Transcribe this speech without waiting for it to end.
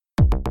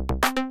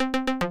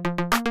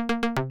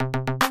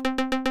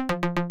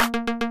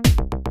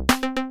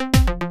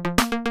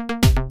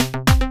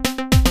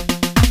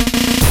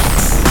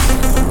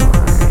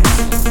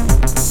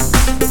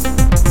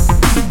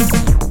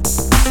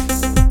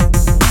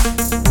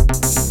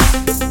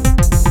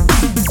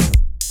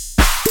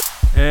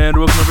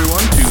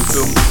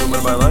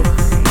moment of my life.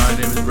 My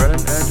name is Brennan,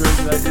 and joining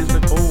me tonight is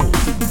Nicole.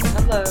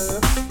 Hello.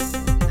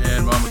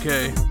 And Mama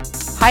Kay.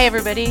 Hi,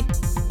 everybody.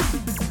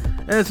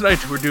 And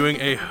tonight we're doing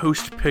a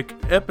host pick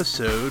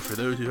episode. For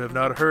those who have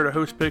not heard a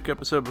host pick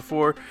episode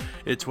before,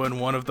 it's when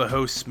one of the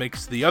hosts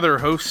makes the other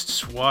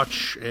hosts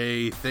watch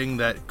a thing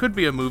that could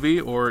be a movie,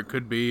 or it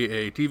could be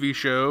a TV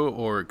show,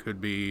 or it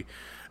could be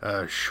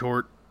a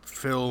short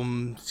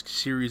film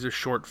series of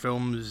short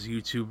films,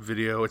 YouTube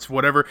video. It's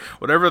whatever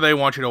they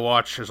want you to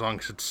watch, as long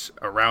as it's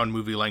around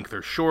movie length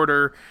or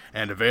shorter,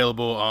 and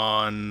available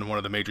on one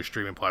of the major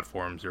streaming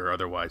platforms or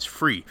otherwise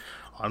free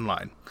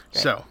online.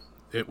 Great. So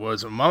it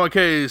was Mama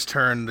Kay's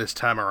turn this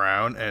time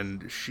around,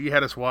 and she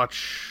had us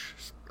watch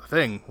a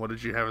thing. What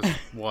did you have us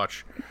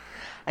watch?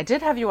 I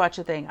did have you watch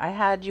a thing. I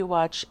had you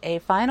watch a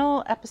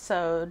final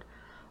episode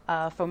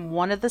from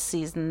one of the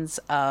seasons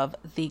of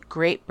The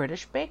Great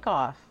British Bake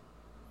Off,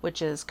 which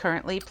is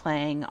currently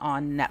playing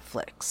on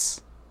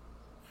Netflix.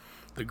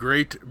 The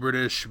Great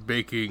British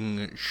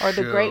Baking Show. Or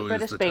The Great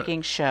British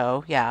Baking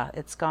Show. Yeah,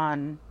 it's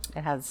gone.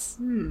 It has...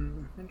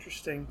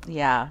 Interesting.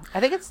 Yeah. I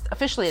think it's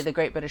officially The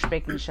Great British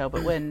Baking Show,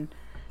 but when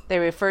they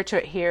refer to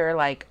it here,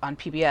 like on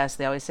PBS,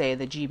 they always say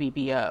the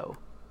GBBO,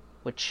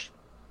 which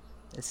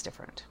is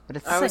different. But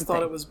it's the I always same thought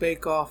thing. it was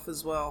Bake Off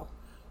as well.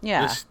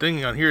 Yeah. This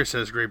thing on here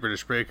says Great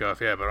British Bake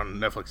Off, yeah, but on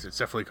Netflix it's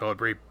definitely called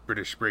Great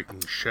British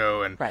Baking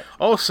Show. And right.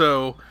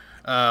 Also,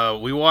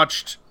 we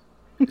watched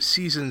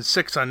season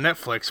 6 on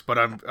Netflix, but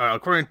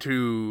according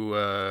to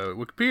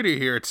Wikipedia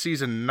here, it's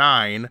season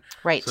 9.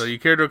 Right. So you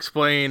care to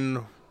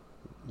explain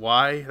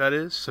why that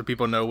is, so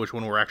people know which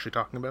one we're actually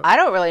talking about? I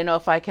don't really know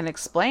if I can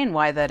explain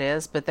why that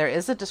is, but there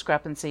is a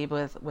discrepancy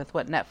with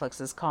what Netflix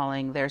is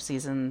calling their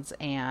seasons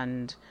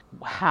and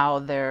how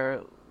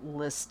they're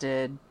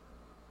listed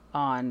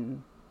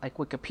on like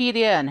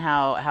Wikipedia and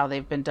how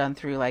they've been done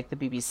through like the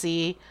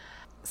BBC.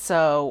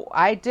 So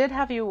I did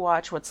have you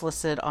watch what's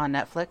listed on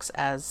Netflix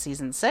as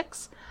season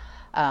 6,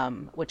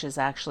 which is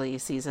actually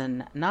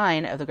season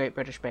 9 of The Great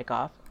British Bake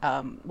Off.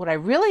 What I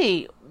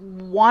really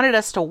wanted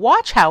us to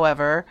watch,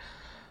 however,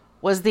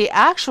 was the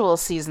actual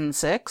season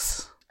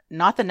 6,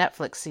 not the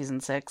Netflix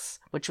season 6,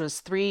 which was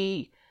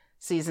 3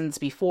 seasons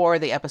before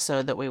the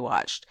episode that we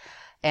watched.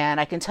 And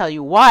I can tell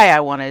you why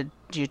I wanted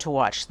you to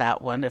watch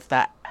that one, if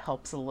that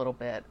helps a little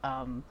bit.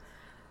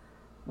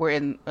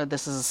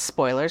 This is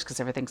spoilers, because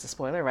everything's a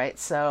spoiler, right?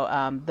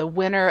 So the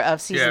winner of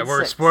season 6... Yeah,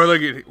 we're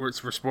spoiling it. We're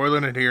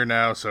spoiling it here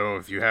now, so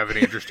if you have any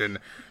interest in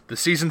the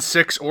season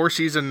 6 or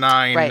season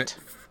 9... Right.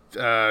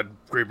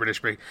 Great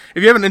British Bake.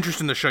 If you have an interest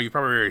in the show, you've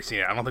probably already seen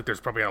it. I don't think there's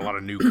probably a lot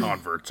of new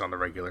converts on the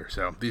regular.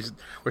 So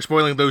we're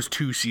spoiling those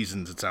 2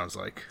 seasons, it sounds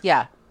like.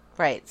 Yeah,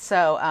 right.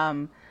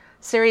 So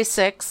Series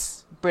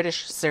 6,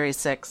 British Series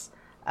 6,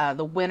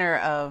 the winner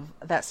of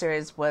that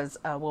series was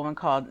a woman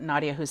called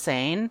Nadia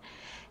Hussain.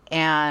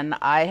 And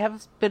I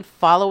have been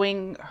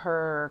following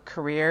her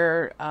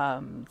career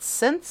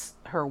since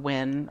her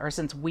win, or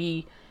since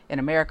we in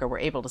America were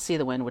able to see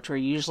the win, which were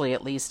usually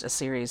at least a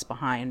series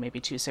behind, maybe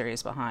 2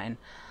 series behind.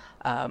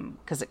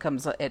 Because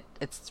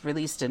it's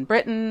released in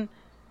Britain,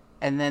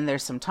 and then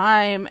there's some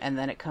time, and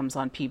then it comes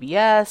on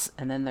PBS,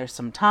 and then there's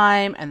some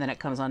time, and then it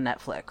comes on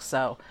Netflix.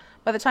 So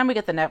by the time we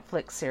get the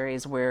Netflix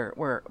series,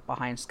 we're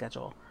behind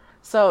schedule.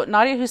 So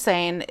Nadia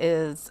Hussain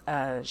is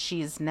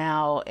she's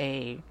now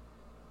a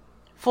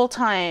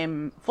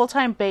full-time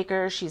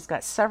baker. She's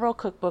got several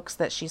cookbooks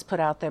that she's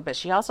put out there, but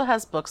she also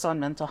has books on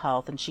mental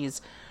health, and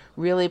she's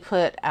really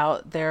put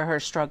out there her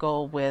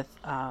struggle with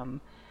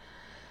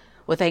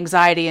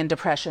anxiety and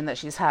depression that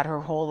she's had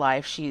her whole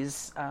life.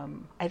 She's,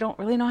 I don't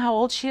really know how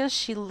old she is.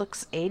 She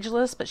looks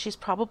ageless, but she's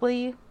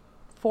probably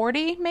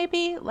 40,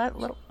 maybe. I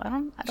don't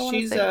want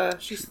to say.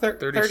 She's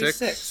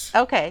 36.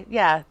 Okay,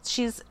 yeah,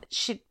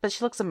 but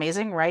she looks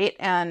amazing, right?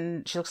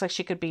 And she looks like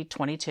she could be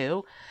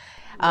 22.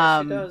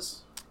 Yes, she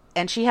does.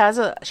 And she has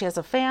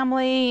a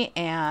family,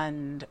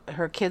 and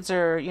her kids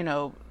are,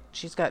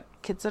 she's got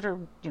kids that are,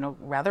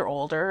 rather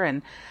older,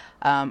 and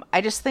I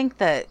just think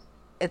that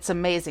it's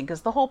amazing,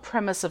 because the whole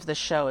premise of the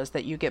show is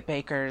that you get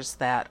bakers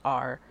that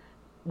are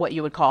what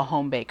you would call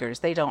home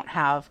bakers. They don't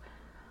have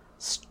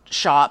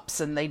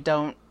shops, and they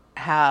don't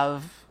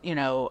have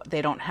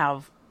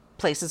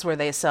places where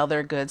they sell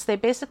their goods. They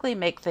basically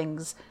make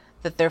things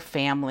that their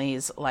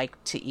families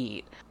like to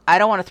eat. I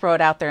don't want to throw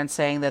it out there and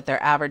saying that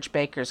they're average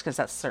bakers, because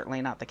that's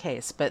certainly not the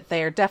case, but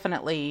they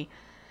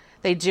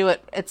do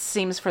it, it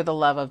seems, for the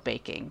love of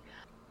baking.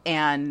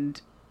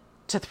 And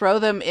to throw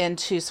them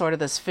into sort of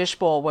this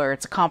fishbowl where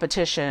it's a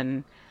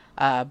competition,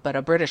 but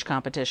a British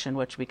competition,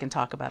 which we can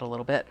talk about a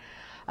little bit,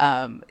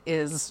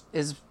 is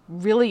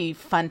really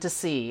fun to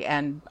see.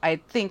 And I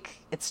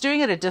think it's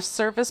doing it a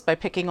disservice by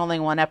picking only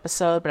one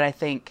episode, but I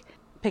think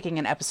picking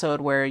an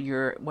episode where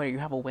you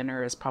have a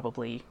winner is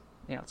probably,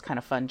 it's kind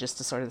of fun just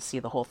to sort of see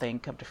the whole thing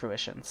come to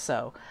fruition.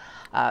 So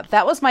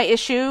that was my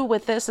issue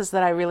with this, is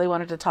that I really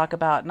wanted to talk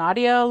about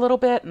Nadia a little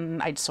bit,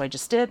 and I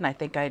just did, and I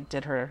think I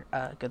did her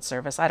a good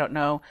service. I don't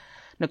know,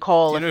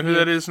 Nicole. Do you know who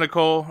that is,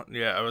 Nicole?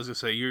 Yeah, I was gonna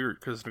say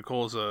because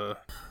Nicole's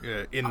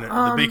in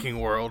the baking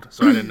world,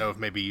 so I didn't know if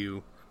maybe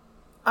you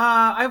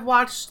I've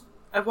watched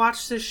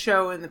this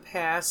show in the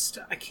past.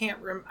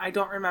 I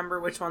don't remember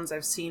which ones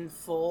I've seen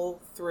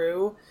full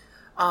through.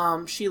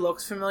 She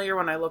looks familiar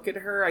when I look at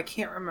her. I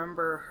can't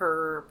remember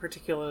her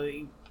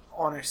particularly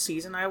on a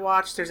season I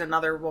watched. There's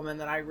another woman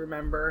that I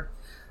remember.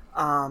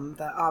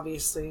 That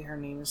obviously her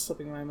name is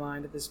slipping my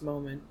mind at this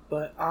moment.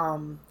 But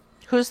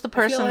who's the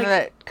person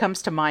that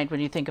comes to mind when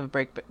you think of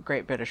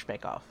Great British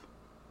Bake Off?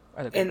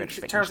 Or the Great British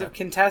Baking terms Show? of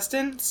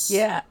contestants?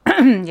 Yeah.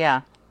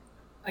 Yeah.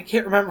 I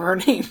can't remember her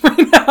name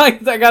right now.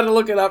 I got to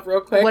look it up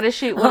real quick. What is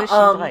she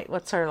like?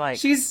 What's her like?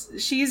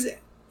 She's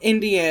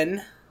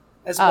Indian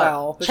as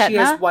well, but Chetna? she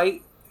has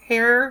white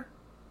hair.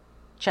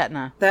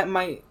 Chetna. That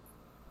might.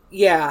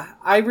 Yeah,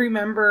 I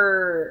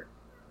remember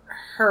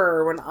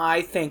her when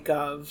I think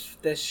of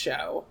this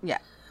show. Yeah,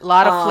 a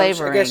lot of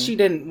flavoring. I guess she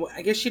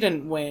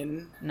didn't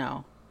win.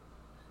 No,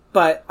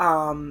 but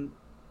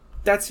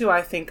that's who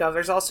I think of.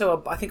 There's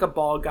also I think a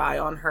bald guy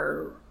on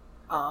her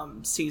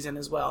season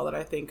as well that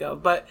I think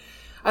of. But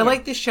I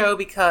like this show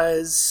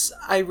because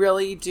I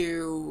really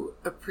do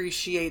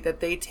appreciate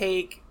that they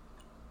take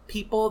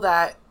people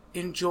that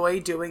enjoy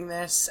doing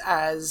this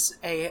as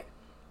a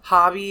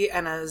hobby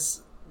and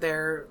as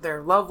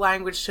their love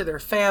language to their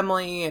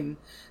family, and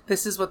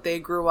this is what they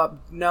grew up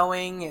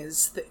knowing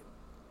is the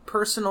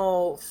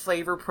personal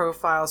flavor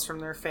profiles from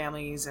their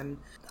families. And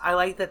I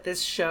like that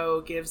this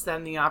show gives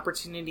them the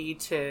opportunity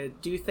to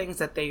do things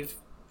that they've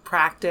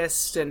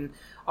practiced and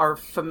are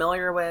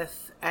familiar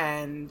with,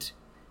 and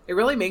it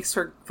really makes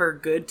for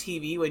good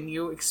TV when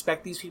you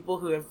expect these people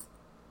who have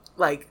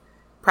like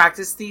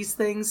practiced these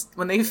things,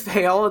 when they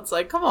fail, it's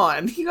like, come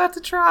on, you got to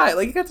try,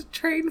 like you got to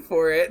train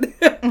for it.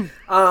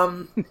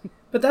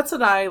 But that's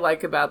what I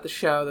like about the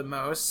show the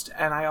most,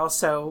 and I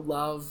also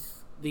love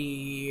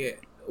the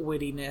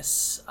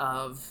wittiness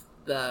of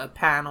the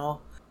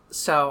panel.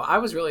 So I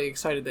was really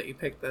excited that you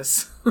picked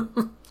this.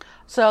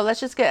 So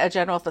let's just get a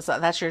general thought.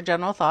 That's your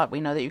general thought.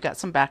 We know that you've got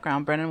some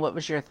background. Brennan, what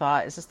was your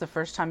thought? Is this the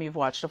first time you've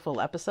watched a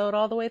full episode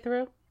all the way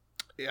through?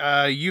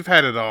 You've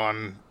had it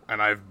on,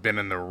 and I've been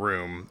in the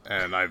room,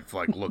 and I've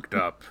like looked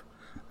up,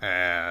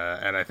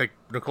 and I think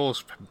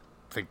Nicole's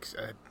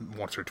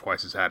once or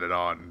twice has had it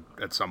on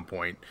at some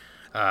point.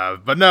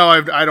 But no,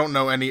 I don't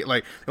know any.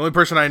 Like the only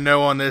person I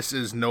know on this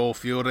is Noel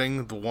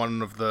Fielding, the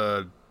one of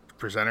the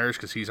presenters,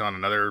 because he's on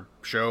another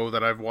show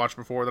that I've watched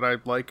before that I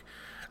like.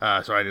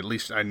 So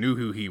I knew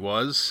who he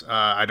was.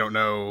 I don't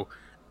know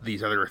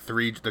these other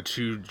the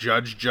two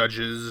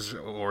judges,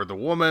 or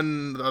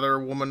the other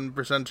woman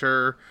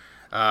presenter.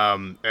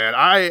 And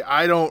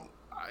I don't,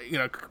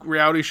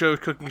 reality shows,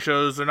 cooking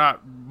shows, they're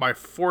not my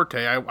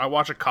forte. I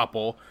watch a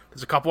couple.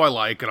 There's a couple I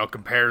like, and I'll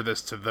compare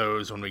this to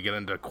those when we get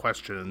into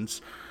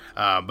questions.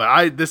 But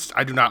I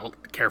do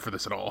not care for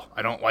this at all.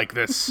 I don't like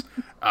this.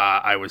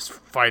 I was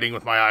fighting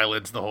with my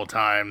eyelids the whole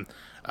time.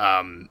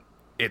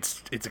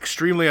 It's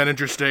extremely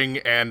uninteresting,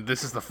 and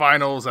this is the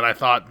finals, and I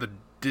thought the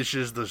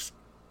dishes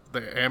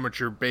the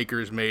amateur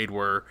bakers made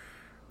were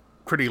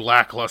pretty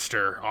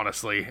lackluster,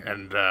 honestly,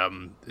 and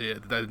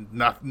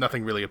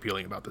nothing really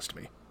appealing about this to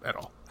me at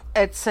all.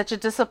 It's such a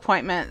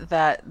disappointment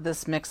that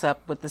this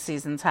mix-up with the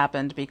seasons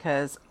happened,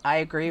 because I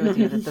agree with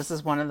you that this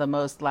is one of the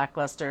most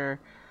lackluster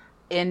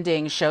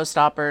ending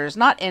showstoppers.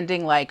 Not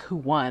ending like who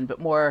won, but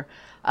more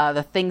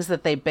the things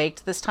that they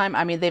baked this time.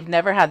 I mean, they've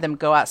never had them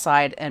go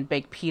outside and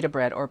bake pita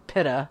bread or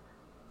pita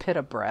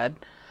bread.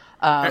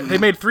 They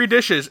made 3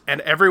 dishes,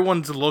 and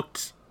everyone's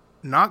looked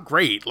not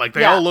great. Like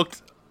they all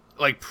looked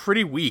like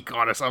pretty weak,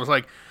 honest. I was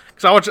like,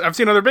 because I've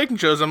seen other baking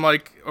shows, I'm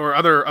like, or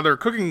other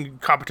cooking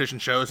competition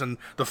shows, and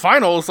the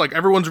finals, like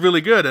everyone's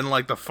really good, and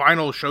like the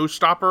final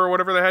showstopper or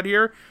whatever they had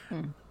here,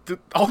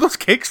 all those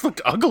cakes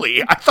looked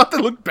ugly. I thought they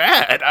looked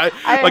bad.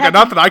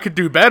 Not that I could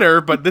do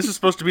better, but this is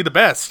supposed to be the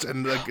best.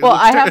 And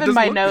I have in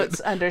my notes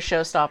under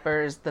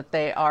showstoppers that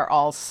they are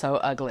all so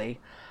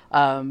ugly.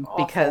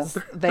 Because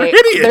they're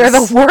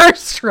the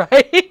worst,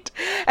 right?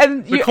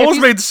 And Nicole's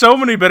made so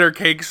many better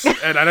cakes,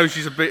 and I know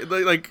she's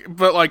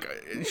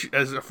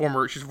she's a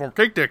former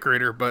cake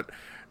decorator, but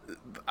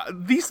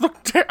these look.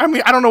 I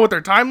mean, I don't know what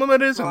their time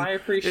limit is. Well, I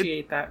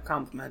appreciate that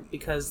compliment,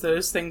 because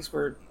those things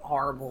were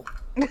horrible.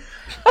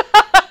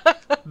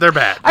 They're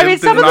bad. I mean,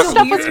 some of the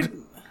stuff was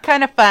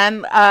kind of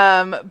fun,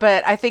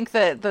 but I think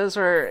that those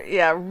were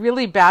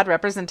really bad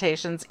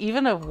representations,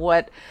 even of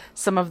what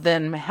some of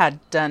them had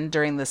done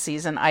during the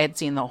season. I had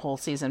seen the whole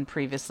season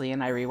previously,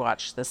 and I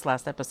rewatched this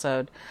last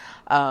episode.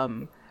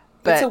 But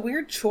it's a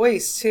weird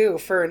choice too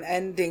for an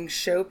ending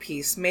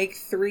showpiece. Make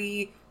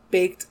 3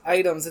 baked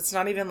items. It's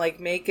not even like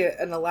make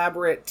an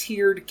elaborate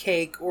tiered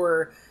cake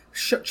or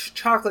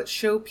chocolate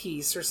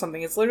showpiece or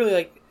something. It's literally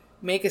like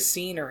make a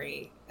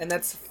scenery. And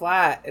that's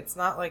flat. It's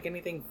not like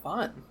anything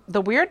fun.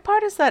 The weird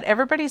part is that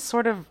everybody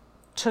sort of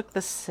took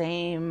the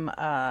same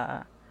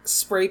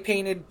spray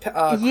painted cream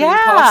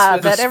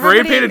puffs. The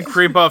spray painted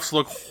cream puffs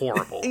look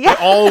horrible. They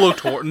all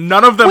looked horrible.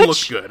 None of them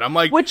looked good. I'm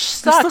like, which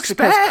sucks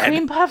because bad.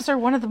 Cream puffs are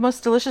one of the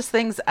most delicious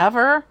things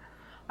ever.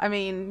 I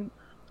mean,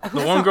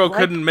 the one girl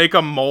couldn't make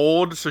a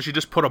mold, so she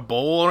just put a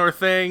bowl on her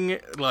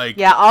thing.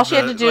 Like, all she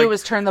had to do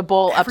was turn the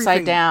bowl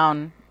upside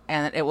down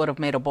and it would have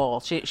made a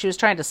bowl. She was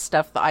trying to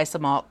stuff the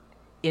isomalt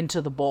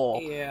into the bowl.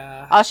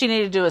 Yeah. All she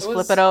needed to do was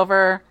flip it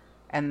over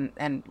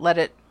and let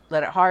it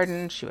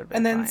harden. She would have been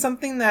And then fine.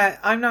 something that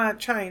I'm not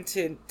trying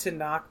to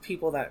knock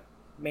people that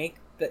make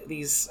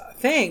these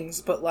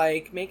things, but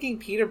like making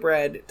pita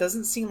bread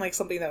doesn't seem like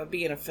something that would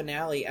be in a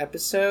finale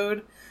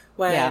episode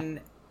when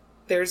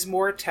there's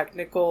more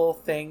technical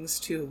things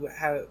to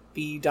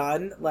be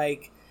done.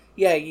 Like,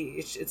 yeah,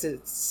 it's a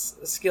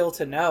skill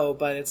to know,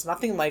 but it's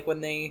nothing like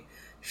when they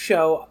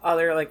show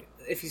other, like,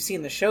 if you've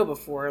seen the show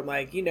before,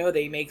 like, you know,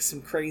 they make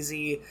some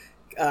crazy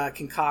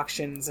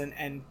concoctions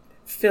and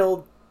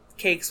filled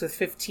cakes with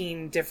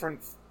 15 different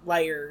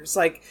layers.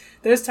 Like,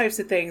 those types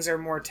of things are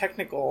more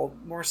technical,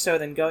 more so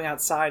than going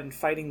outside and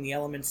fighting the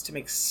elements to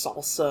make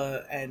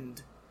salsa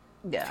and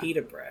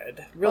pita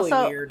bread. Really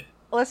weird.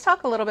 Let's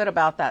talk a little bit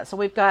about that. So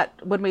we've got,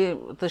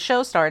 the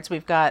show starts,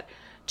 we've got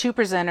 2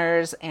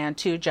 presenters and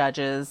 2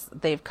 judges.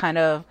 They've kind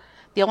of,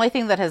 the only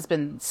thing that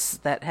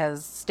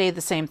has stayed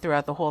the same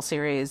throughout the whole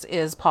series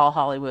is Paul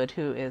Hollywood,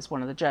 who is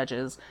one of the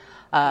judges.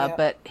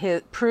 But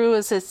Prue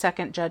is his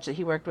second judge that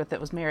he worked with. That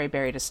was Mary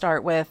Berry to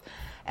start with.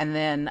 And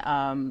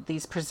then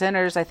these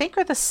presenters, I think,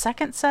 are the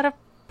second set of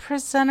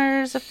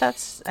presenters.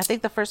 I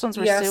think the first ones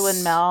were Sue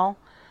and Mel.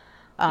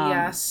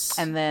 Yes.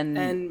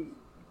 And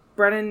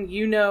Brennan,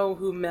 you know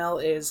who Mel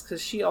is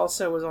because she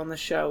also was on the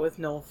show with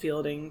Noel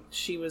Fielding.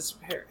 She was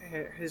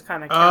his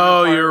kind of counterpart.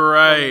 Oh, you're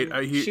right.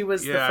 She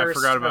was the first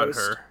I forgot about host.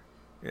 her.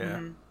 Yeah.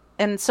 Mm-hmm.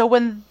 And so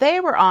when they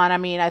were on, I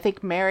mean, I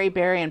think Mary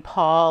Berry and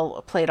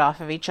Paul played off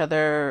of each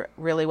other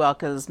really well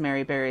because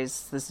Mary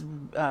Berry's this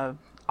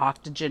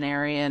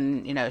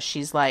octogenarian. You know,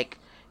 she's like,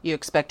 you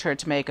expect her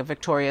to make a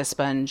Victoria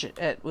sponge,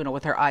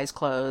 with her eyes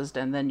closed,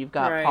 and then you've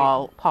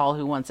got Paul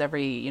who wants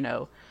every,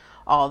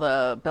 all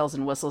the bells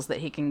and whistles that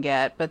he can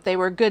get. But they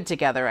were good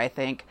together, I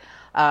think.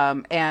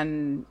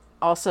 And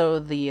also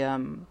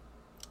the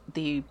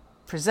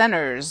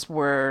presenters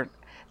were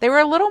a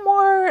little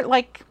more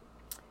like,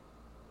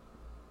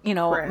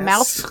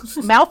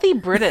 mouthy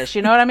British,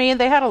 you know what I mean?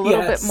 They had a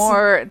little bit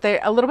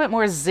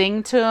more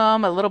zing to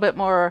them, a little bit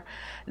more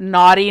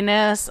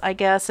naughtiness, I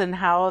guess, in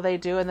how they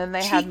do. And then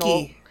they had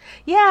Noel.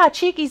 Yeah,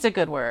 cheeky's a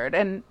good word.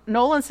 And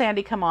Noel and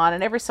Sandy come on,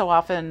 and every so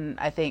often,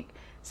 I think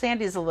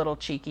Sandy's a little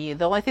cheeky.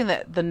 The only thing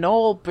that the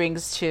Noel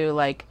brings to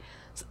like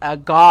a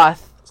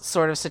goth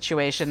sort of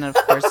situation, and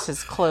of course,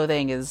 his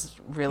clothing is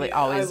really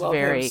always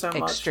very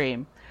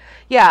extreme.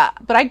 Yeah,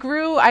 but they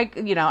grew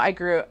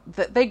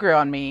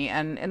on me,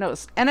 and it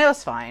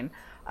was fine.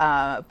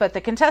 But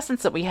the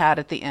contestants that we had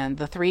at the end,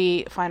 the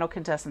 3 final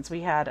contestants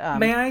we had.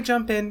 May I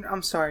jump in?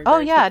 I'm sorry. Oh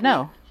yeah, quickly.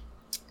 No.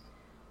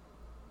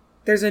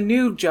 There's a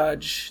new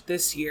judge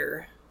this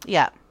year.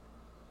 Yeah.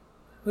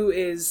 Who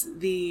is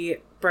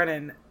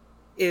Brennan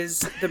is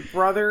the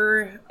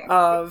brother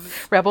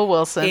of Rebel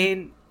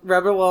Wilson.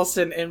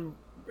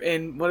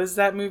 In what is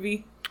that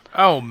movie?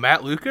 Oh,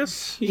 Matt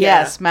Lucas?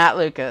 Yes, Matt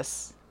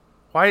Lucas.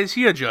 Why is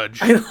he a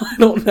judge? I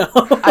don't know.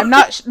 I'm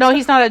not. No,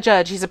 he's not a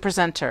judge. He's a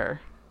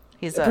presenter.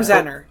 He's a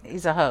presenter.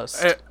 He's a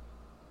host.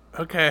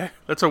 Okay,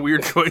 that's a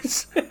weird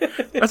choice.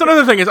 That's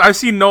another thing is I've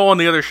seen Noel on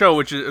the other show,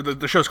 which is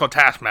the show's called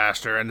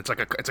Taskmaster, and it's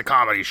a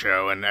comedy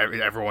show, and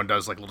everyone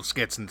does like little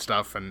skits and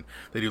stuff, and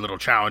they do little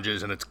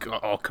challenges, and it's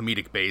all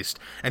comedic based.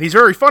 And he's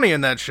very funny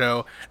in that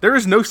show. There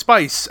is no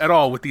spice at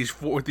all with these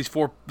 2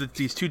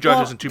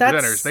 judges and 2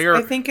 presenters. They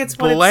are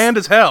bland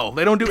as hell.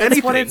 They don't do anything.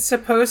 That's what it's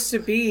supposed to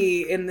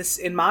be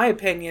in my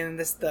opinion.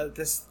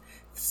 The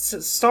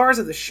stars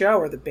of the show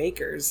are the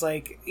bakers.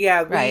 Like,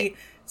 we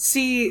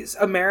see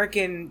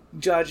American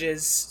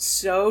judges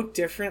so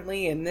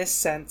differently in this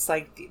sense.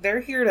 Like, they're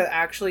here to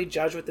actually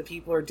judge what the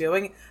people are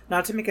doing,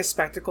 not to make a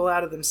spectacle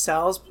out of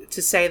themselves,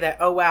 to say that,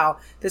 oh wow,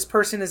 this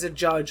person is a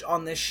judge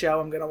on this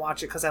show, I'm gonna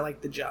watch it because I like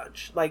the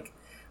judge. Like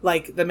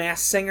The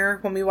Masked Singer,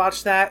 when we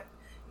watched that,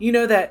 you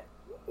know that,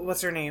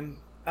 what's her name?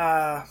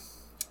 Jenny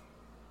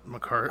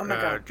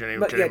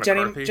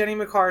McCarthy. Jenny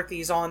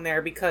McCarthy's on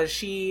there because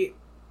she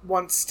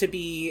wants to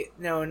be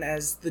known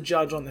as the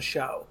judge on the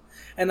show.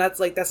 And that's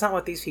not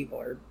what these people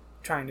are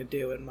trying to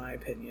do, in my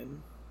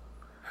opinion.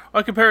 If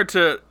I compare it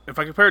to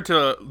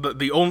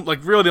the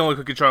only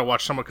cooking show I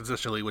watch somewhat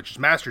consistently, which is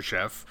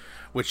MasterChef,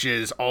 which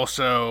is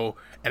also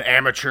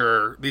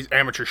these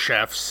amateur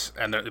chefs,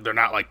 and they're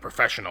not like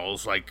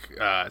professionals,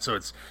 so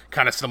it's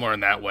kind of similar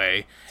in that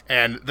way.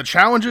 And the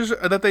challenges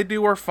that they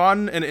do are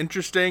fun and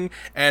interesting.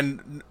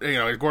 And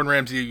Gordon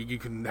Ramsay, you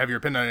can have your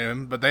opinion on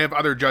him, but they have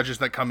other judges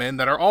that come in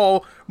that are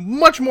all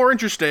much more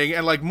interesting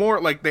and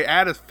they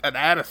add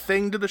a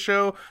thing to the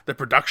show. The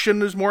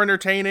production is more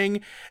entertaining.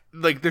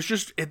 Like this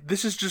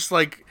is just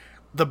like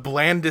the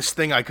blandest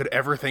thing I could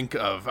ever think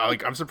of.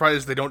 I'm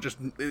surprised they don't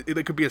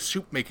it could be a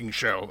soup making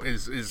show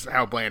is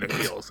how bland it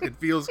feels. It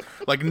feels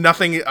like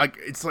nothing,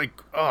 it's like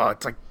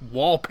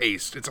wall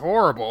paste. It's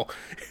horrible.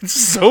 It's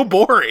so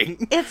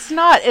boring. It's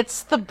not.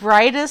 It's the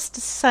brightest,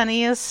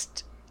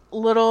 sunniest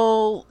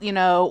little,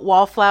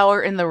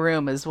 wallflower in the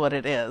room is what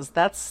it is.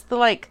 That's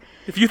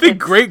If you think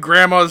great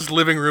grandma's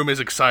living room is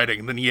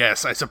exciting, then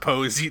yes, I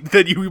suppose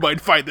that you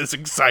might find this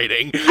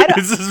exciting.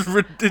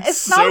 It's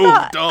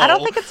so dull. I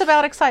don't think it's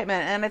about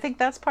excitement, and I think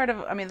that's part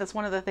of. I mean, that's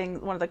one of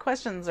the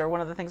questions, or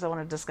one of the things I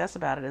want to discuss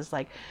about it is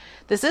like,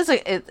 this is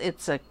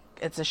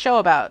it's a show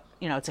about,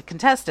 it's a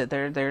contested.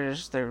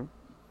 They're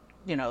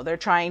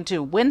trying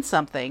to win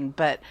something,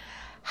 but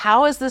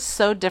how is this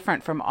so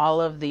different from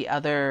all of the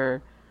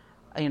other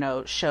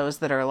shows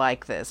that are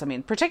like this? I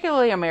mean,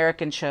 particularly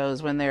American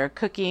shows, when they're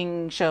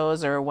cooking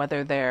shows, or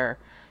whether they're,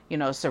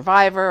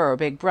 Survivor or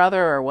Big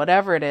Brother or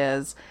whatever it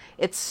is,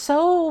 it's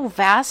so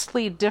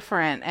vastly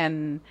different.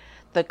 And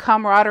the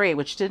camaraderie,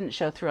 which didn't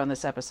show through on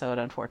this episode,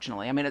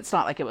 unfortunately. I mean, it's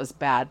not like it was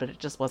bad, but it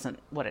just wasn't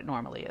what it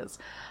normally is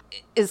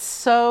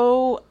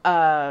so,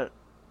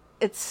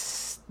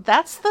 that's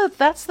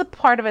the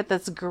part of it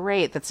that's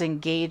great, that's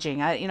engaging.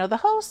 The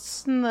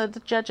hosts and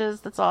the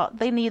judges, that's all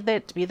they need,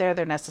 it to be there,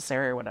 they're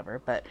necessary or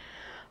whatever. But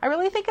I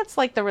really think it's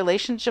like the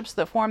relationships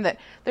that form, that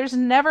there's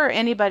never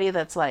anybody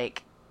that's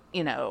like,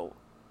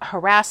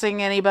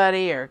 harassing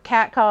anybody or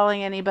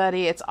catcalling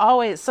anybody. It's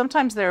always,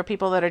 sometimes there are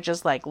people that are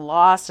just like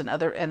lost, and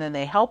then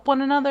they help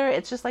one another.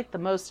 It's just like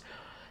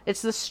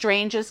it's the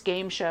strangest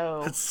game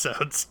show. That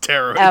sounds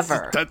terrible.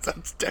 Ever. That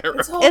sounds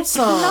terrible. It's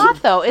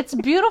not, though. It's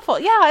beautiful.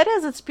 Yeah, it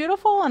is. It's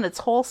beautiful and it's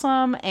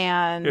wholesome.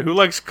 And who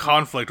likes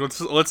conflict? I'm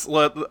that's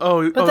sorry,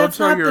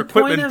 not your the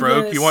point equipment of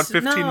broke. this. You want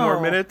 15 more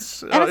No.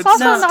 minutes? And it's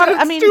also not.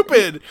 I mean,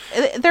 stupid.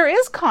 There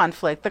is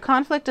conflict. The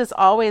conflict is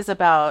always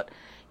about,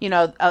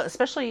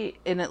 especially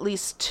in at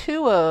least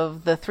 2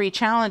 of the 3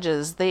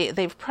 challenges,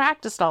 they've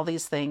practiced all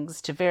these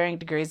things to varying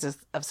degrees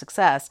of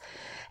success,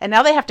 and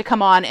now they have to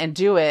come on and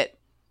do it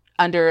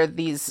under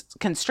these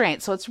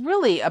constraints. So it's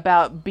really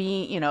about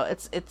being,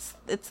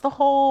 it's the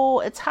whole,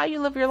 it's how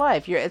you live your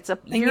life.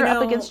 You're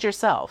up against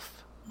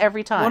yourself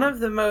every time. One of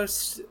the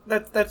most,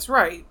 that's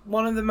right.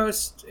 One of the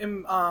most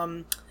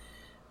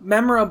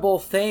memorable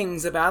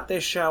things about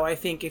this show, I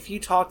think, if you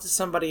talk to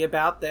somebody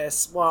about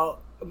this,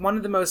 one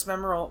of the most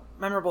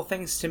memorable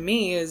things to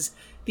me is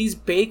these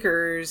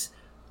bakers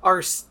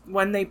are,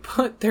 when they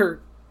put their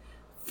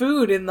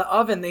food in the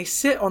oven, they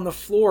sit on the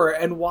floor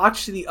and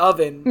watch the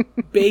oven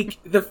bake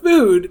the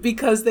food,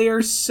 because they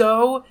are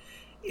so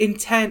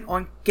intent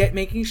on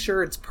making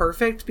sure it's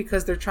perfect,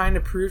 because they're trying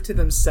to prove to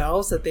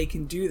themselves that they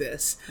can do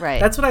this.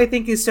 Right. That's what I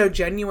think is so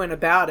genuine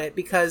about it,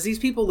 because these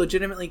people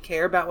legitimately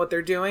care about what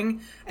they're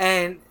doing,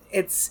 and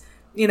it's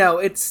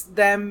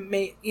them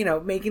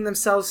making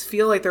themselves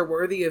feel like they're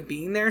worthy of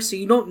being there. So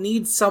you don't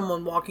need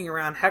someone walking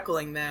around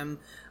heckling them,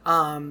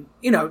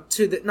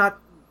 not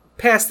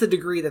past the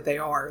degree that they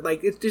are.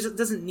 Like, it just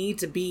doesn't need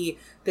to be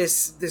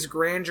this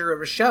grandeur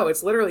of a show.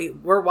 It's literally,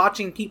 we're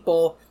watching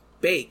people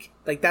bake.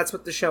 Like, that's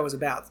what the show is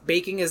about.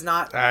 Baking is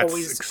not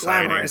always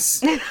exciting.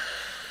 Glamorous.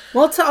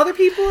 Well, to other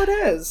people it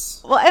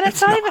is. Well, and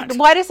it's not even,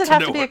 why does it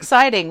have to be one.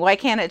 exciting? Why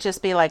can't it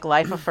just be like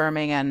life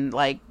affirming and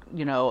like,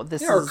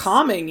 this Or is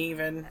calming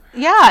even.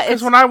 Yeah,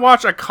 Because when I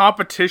watch a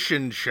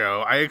competition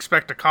show, I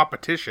expect a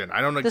competition.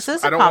 This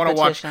is I a don't want to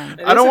watch.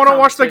 competition. I don't want to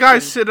watch the guy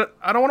competition. sit.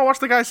 I don't want to watch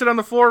the guy sit on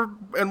the floor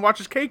and watch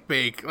his cake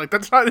bake. Like,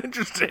 that's not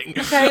interesting.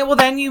 Okay, well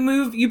then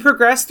you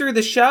progress through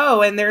the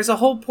show, and there's a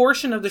whole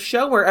portion of the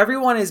show where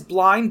everyone is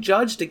blind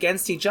judged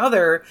against each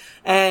other,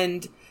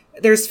 and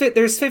there's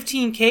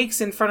 15 cakes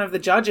in front of the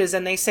judges,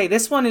 and they say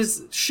this one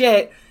is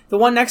shit, the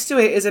one next to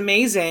it is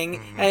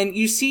amazing, and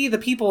you see the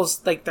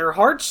people's, like, their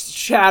hearts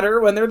shatter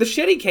when they're the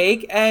shitty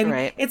cake, and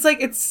Right. it's like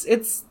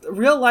it's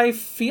real life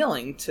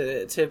feeling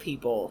to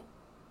people.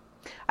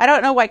 I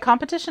don't know why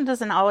competition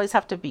doesn't always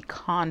have to be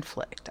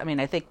conflict. I mean,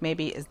 I think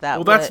maybe is that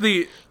Well, that's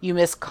you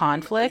miss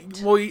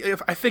conflict? Well,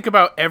 if I think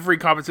about every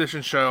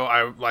competition show,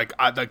 I like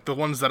the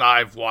ones that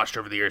I've watched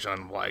over the years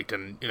and liked,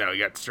 and you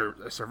got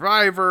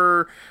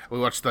Survivor. We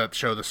watched that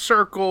show, The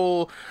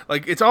Circle.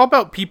 Like, it's all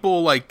about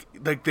people like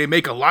they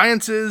make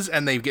alliances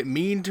and they get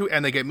mean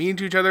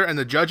to each other, and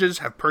the judges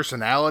have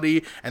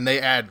personality and they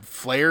add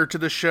flair to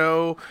the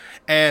show.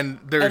 And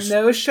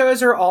those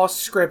shows are all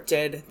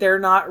scripted; they're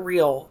not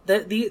real.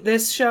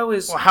 This show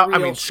is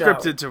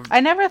scripted to. I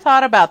never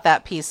thought about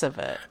that piece of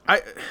it.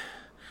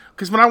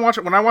 Because when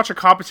I watch a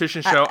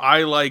competition show,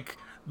 I like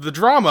the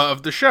drama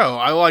of the show.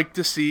 I like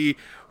to see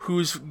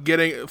who's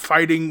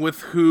fighting with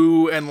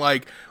who, and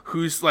like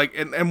who's like,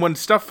 and when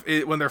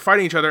they're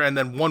fighting each other and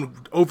then one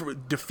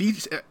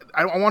defeats.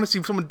 I want to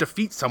see someone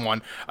defeat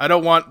someone. I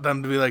don't want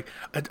them to be like,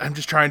 I'm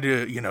just trying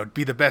to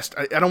be the best.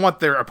 I don't want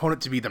their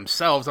opponent to be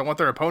themselves. I want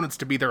their opponents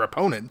to be their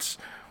opponents.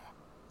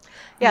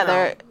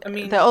 Yeah,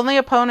 the only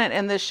opponent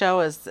in this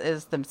show is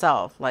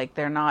themselves. Like,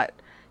 they're not,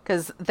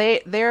 because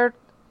the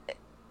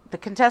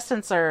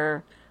contestants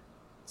are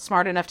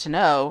smart enough to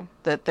know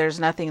that there's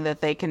nothing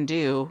that they can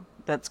do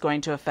that's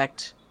going to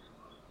affect.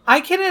 I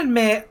can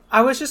admit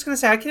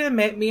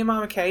me and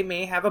Mama Kay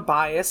may have a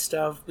bias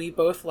of, we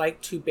both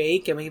like to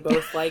bake and we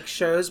both like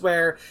shows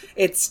where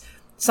it's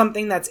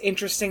something that's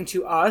interesting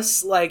to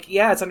us. Like,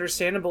 yeah, it's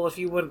understandable if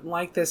you wouldn't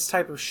like this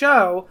type of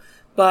show,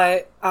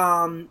 but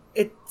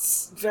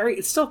it's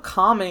still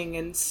calming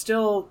and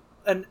still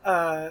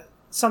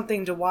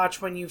something to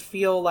watch when you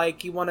feel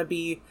like you want to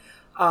be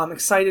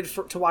excited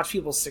to watch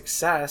people's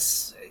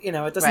success. You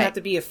know, it doesn't have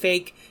to be it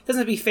doesn't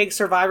have to be fake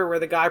Survivor where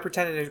the guy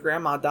pretended his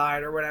grandma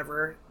died or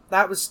whatever.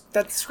 That's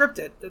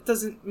scripted. It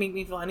doesn't make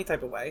me feel any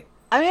type of way.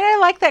 I mean, I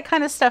like that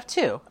kind of stuff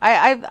too.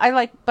 I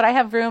like, but I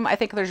have room. I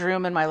think there's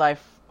room in my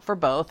life for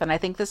both, and I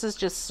think this is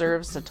just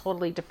serves a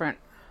totally different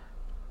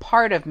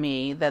part of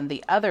me than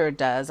the other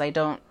does. I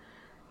don't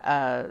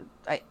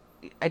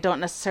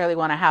necessarily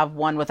want to have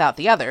one without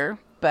the other,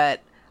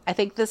 but I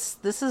think this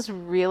is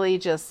really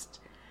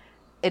just,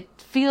 it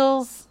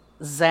feels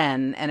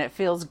zen and it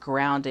feels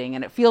grounding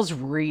and it feels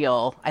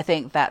real. I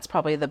think that's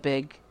probably the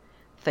big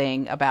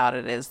thing about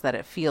it, is that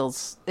it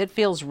feels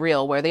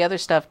real, where the other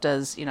stuff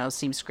does, you know,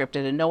 seem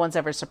scripted, and no one's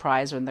ever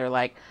surprised when they're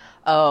like,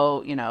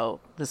 oh, you know,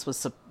 this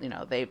was, you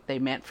know, they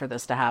meant for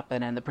this to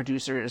happen and the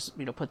producers,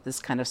 you know, put this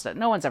kind of stuff.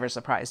 No one's ever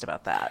surprised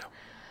about that.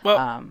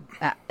 Well,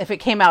 if it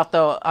came out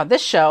though on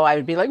this show, I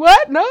would be like,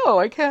 "What? No,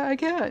 I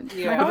can't."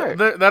 Yeah. My heart.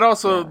 That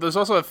also, there's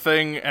also a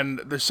thing,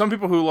 and there's some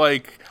people who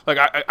like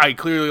I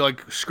clearly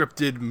like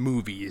scripted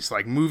movies,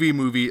 like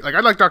movie. Like I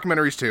like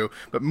documentaries too,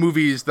 but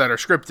movies that are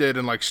scripted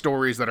and like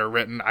stories that are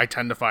written, I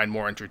tend to find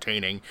more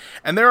entertaining.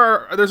 And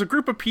there's a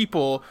group of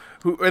people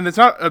who, and it's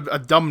not a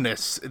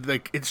dumbness,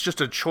 like it's just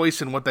a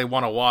choice in what they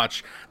want to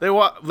watch. They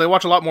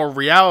watch a lot more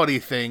reality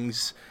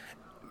things.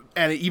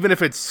 And even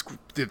if it's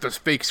the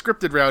fake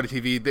scripted reality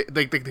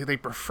TV, they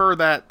prefer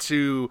that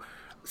to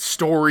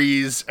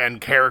stories and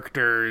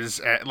characters.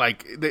 And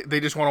like they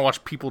just want to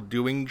watch people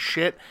doing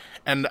shit.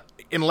 And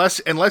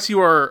unless you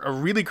are a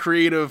really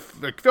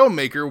creative like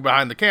filmmaker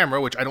behind the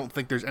camera, which I don't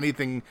think there's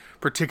anything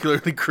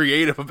particularly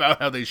creative about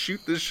how they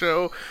shoot this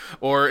show,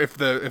 or if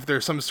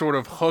there's some sort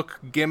of hook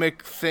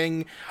gimmick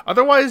thing.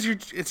 Otherwise,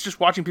 it's just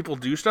watching people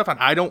do stuff,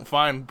 and I don't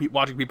find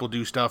watching people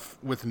do stuff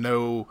with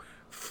no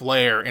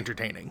flair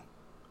entertaining.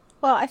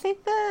 Well, I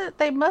think that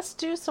they must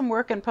do some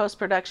work in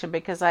post-production,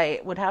 because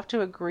I would have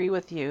to agree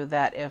with you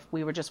that if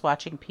we were just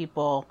watching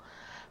people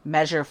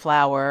measure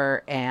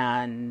flour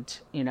and,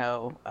 you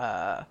know,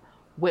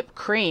 whip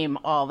cream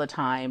all the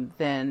time,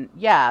 then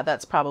yeah,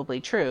 that's probably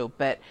true.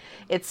 But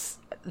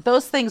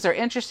those things are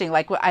interesting.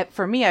 Like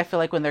for me, I feel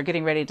like when they're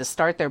getting ready to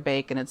start their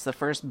bake and it's the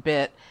first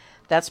bit,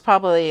 that's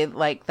probably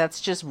like,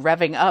 that's just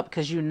revving up,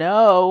 because you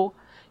know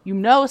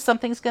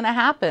something's going to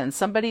happen.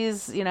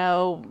 Somebody's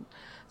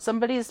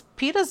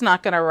pita's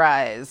not going to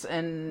rise,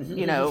 and,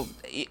 you know,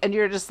 and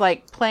you're just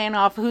like playing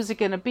off, who's it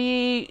going to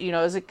be? You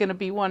know, is it going to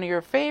be one of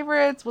your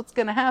favorites? What's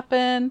going to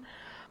happen?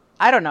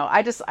 I don't know.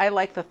 I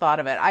like the thought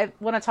of it. I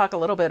want to talk a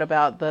little bit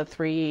about the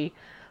 3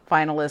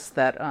 finalists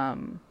that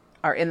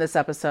are in this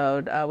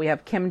episode. We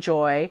have Kim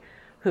Joy,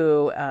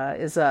 who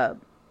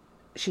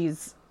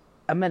she's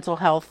a mental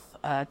health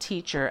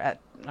teacher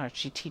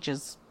she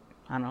teaches,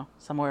 I don't know,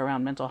 somewhere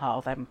around mental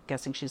health. I'm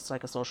guessing she's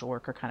like a social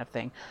worker kind of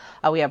thing.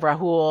 We have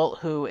Rahul,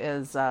 who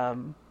is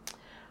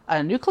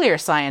a nuclear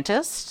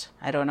scientist.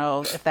 I don't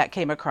know if that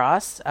came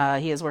across.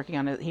 He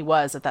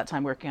was at that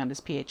time working on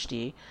his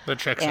PhD. That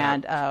checks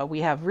out. And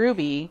we have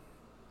Ruby.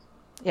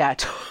 Yeah,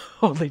 it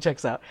totally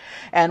checks out.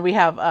 And we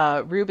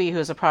have Ruby,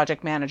 who's a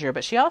project manager,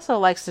 but she also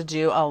likes to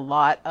do a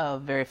lot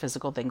of very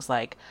physical things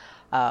like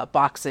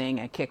boxing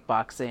and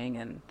kickboxing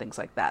and things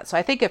like that. So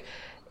I think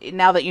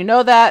now that you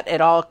know that,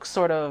 it all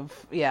sort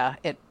of,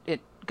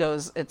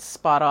 it's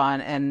spot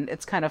on. And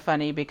it's kind of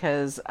funny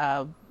because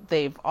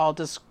they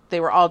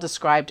were all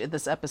described in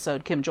this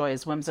episode. Kim Joy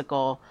is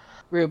whimsical.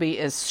 Ruby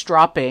is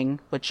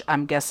stropping, which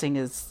I'm guessing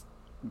is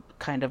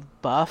kind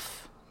of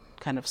buff,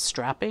 kind of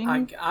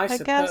strapping, I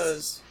suppose.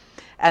 Guess.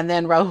 And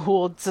then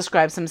Rahul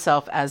describes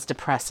himself as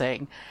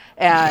depressing.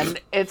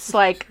 And it's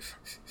like,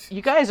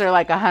 you guys are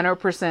like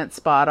 100%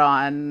 spot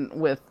on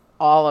with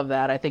all of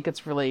that. I think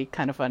it's really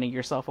kind of funny.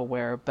 You're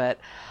self-aware, but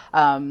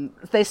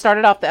they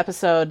started off the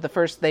episode.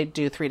 They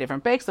do 3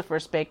 different bakes. The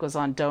first bake was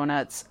on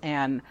donuts,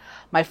 and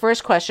my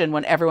first question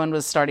when everyone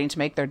was starting to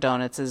make their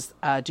donuts is,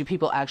 do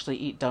people actually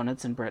eat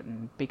donuts in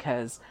Britain?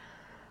 Because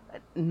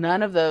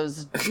none of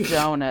those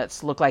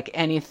donuts look like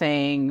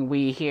anything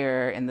we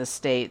hear in the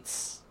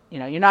States. You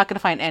know, you're not going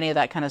to find any of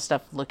that kind of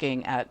stuff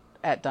looking at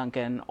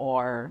Dunkin'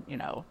 or, you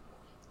know,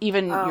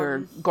 even your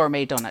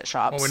gourmet donut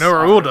shops. Well, we know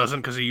Rahul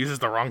doesn't, because he uses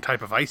the wrong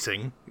type of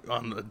icing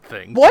on the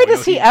thing. Boy,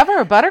 does he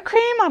ever!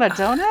 Buttercream on a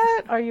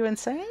donut? Are you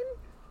insane?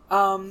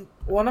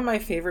 One of my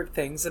favorite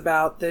things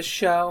about this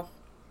show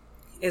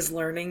is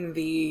learning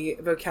the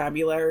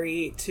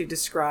vocabulary to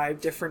describe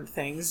different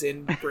things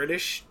in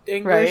British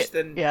English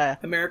than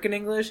American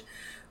English.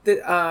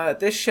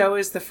 This show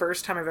is the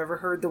first time I've ever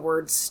heard the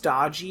word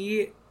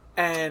stodgy,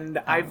 and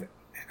I've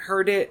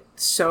heard it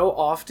so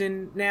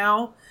often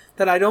now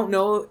that I don't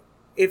know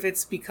if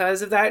it's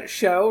because of that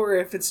show or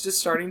if it's just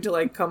starting to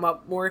like come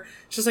up more.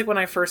 It's just like when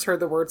I first heard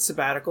the word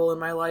sabbatical in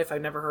my life,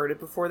 I've never heard it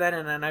before then,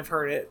 and then I've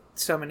heard it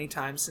so many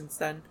times since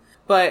then.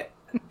 But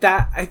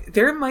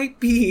there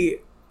might be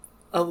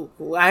a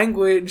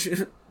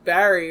language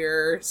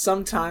barrier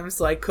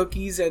sometimes, like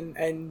cookies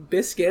and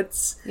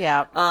biscuits.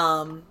 Yeah.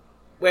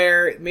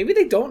 Where maybe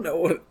they don't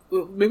know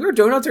maybe our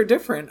donuts are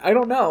different. I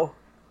don't know.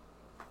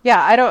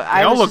 Yeah, I don't. They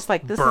I all was look just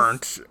like, this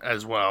burnt is.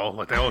 as well.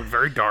 Like, they all look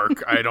very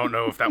dark. I don't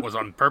know if that was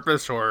on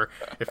purpose or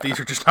if these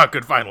are just not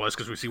good finalists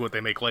because we see what they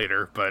make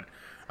later. But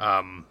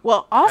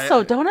Well,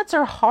 also, donuts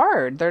are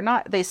hard. They're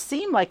not. They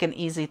seem like an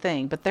easy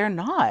thing, but they're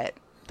not.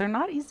 They're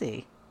not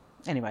easy.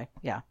 Anyway,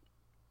 yeah.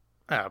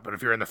 but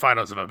if you're in the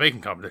finals of a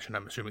baking competition,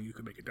 I'm assuming you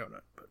could make a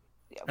donut. But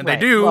and Right.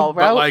 they do, Well,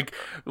 but like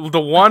the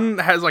one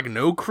has like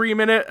no cream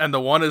in it, and the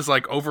one is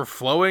like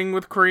overflowing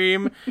with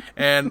cream,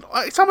 and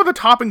like, some of the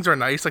toppings are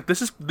nice. Like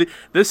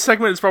this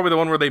segment is probably the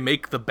one where they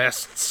make the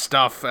best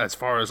stuff as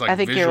far as like I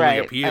think visually you're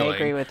right. appealing. I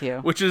agree with you.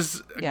 Which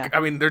is, Yeah. I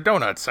mean, they're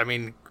donuts. I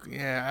mean,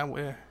 yeah,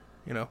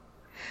 you know,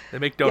 they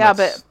make Yeah,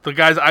 donuts. but the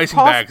guy's icing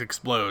Paul's- bags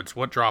explodes.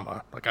 What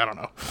drama? Like, I don't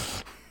know.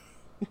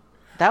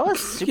 That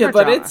was super. Yeah,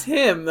 but drama. it's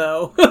him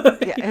though.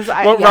 Yeah,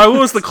 Well, yeah.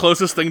 Raul is the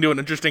closest thing to an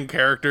interesting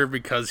character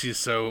because he's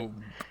so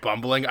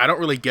bumbling. I don't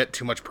really get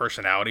too much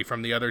personality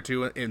from the other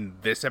two in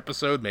this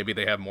episode. Maybe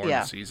they have more in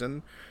Yeah. the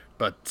season,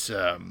 but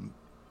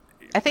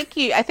I think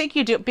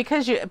you do,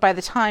 because by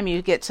the time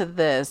you get to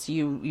this,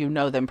 you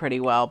know them pretty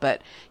well,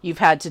 but you've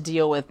had to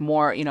deal with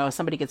more. You know,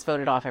 somebody gets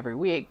voted off every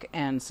week,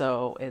 and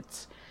so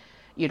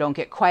you don't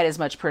get quite as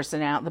much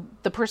personality.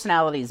 The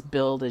personalities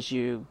build as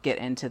you get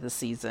into the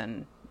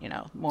season. You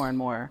know, more and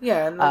more.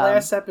 Yeah, and the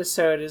last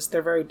episode is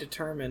they're very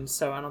determined,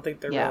 so I don't think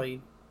they're Yeah.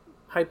 really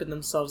hyping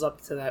themselves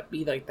up to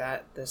be like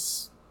that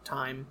this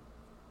time.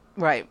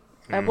 Right.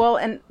 Well,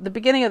 and the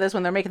beginning of this,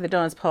 when they're making the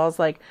donuts, Paul's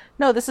like,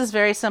 no, this is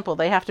very simple.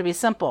 They have to be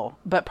simple,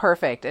 but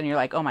perfect. And you're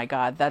like, oh my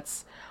God,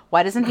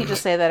 why doesn't he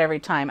just say that every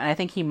time? And I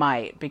think he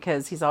might,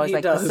 because he's always He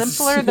like, does. the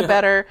simpler, the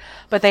better,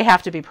 but they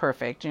have to be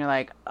perfect. And you're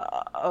like,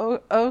 oh,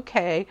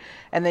 okay.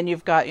 And then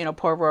you've got,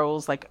 poor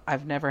Raul's like,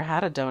 I've never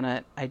had a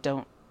donut. I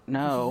don't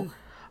know.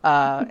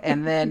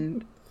 And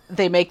then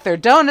they make their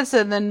donuts,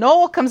 and then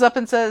Noel comes up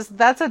and says,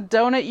 that's a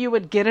donut you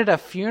would get at a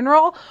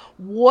funeral?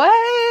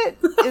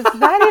 What does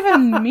that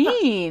even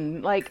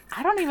mean? Like,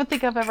 I don't even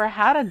think I've ever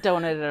had a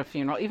donut at a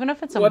funeral, even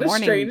if it's a What a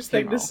morning strange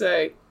thing funeral. to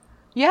say.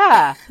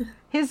 Yeah.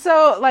 He's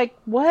so, like,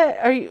 what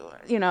are you,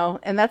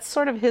 and that's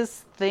sort of his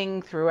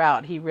thing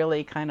throughout. He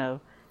really kind of,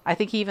 I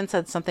think he even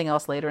said something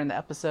else later in the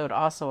episode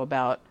also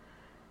about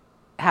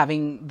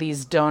having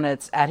these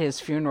donuts at his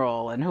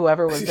funeral, and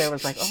whoever was there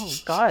was like, oh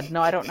God,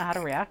 no, I don't know how to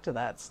react to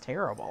that. It's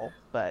terrible.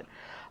 But,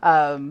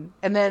 and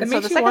then, It so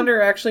makes the you second,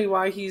 wonder actually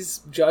why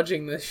he's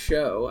judging this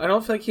show. I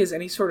don't feel like he has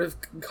any sort of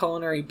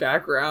culinary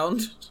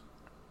background.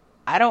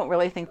 I don't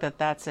really think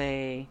that's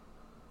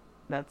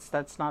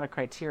not a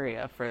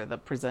criteria for the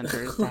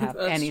presenters to have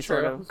That's any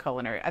sort true. of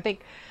culinary. I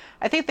think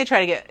they try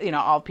to get,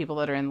 all people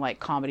that are in like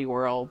comedy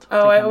world.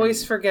 Oh, to I come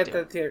always and forget do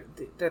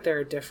it. that there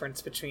are a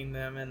difference between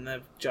them and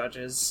the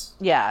judges.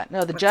 Yeah,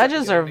 no, the That's judges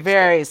something I are understand.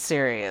 very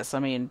serious. I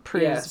mean,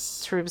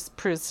 Yes.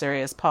 Prue's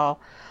serious.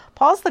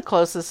 Paul's the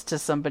closest to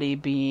somebody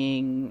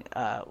being,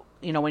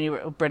 when you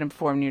were Brendan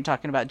before, when you were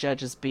talking about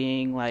judges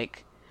being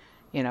like,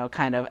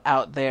 kind of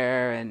out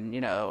there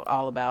and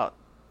all about,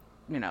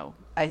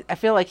 I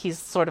feel like he's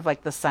sort of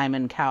like the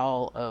Simon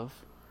Cowell of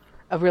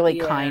a really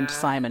kind Yeah.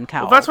 Simon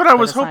Cowell. well, that's what I but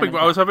was a Simon hoping for.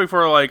 I was hoping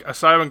for like a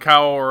Simon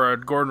Cowell or a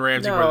Gordon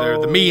Ramsay, where they're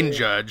the mean No.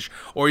 judge,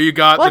 or you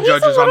got Well, the he's a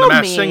judges on The little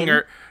Masked mean.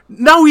 Singer.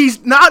 No,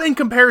 he's not in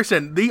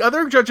comparison. The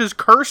other judges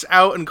curse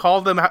out and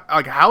call them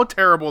like how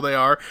terrible they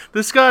are.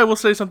 This guy will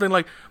say something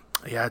like,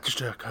 "Yeah,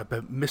 just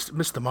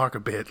missed the mark a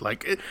bit."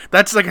 Like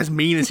that's like as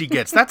mean as he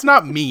gets. That's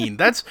not mean.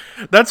 That's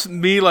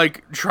me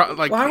like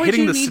Why would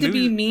hitting you the need snooze. to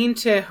be mean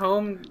to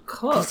home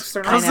cooks?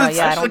 They're I not know,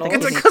 yeah, I don't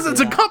professionals. think Because you it's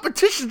need a to do that.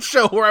 competition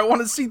show where I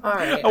want to see. All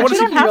right. I want to you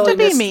see. don't have to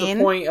be missed mean.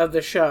 the point of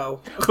the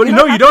show. But You no,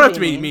 don't you don't have have to to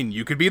be be mean.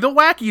 You could be the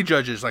wacky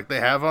judges like they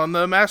have on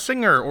The Masked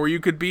Singer, or you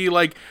could be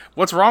like,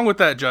 what's wrong with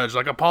that judge,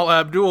 like a Paul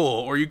Abdul,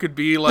 or you could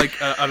be like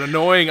an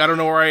annoying, I don't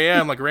know where I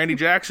am, like Randy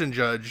Jackson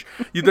judge.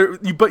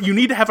 But you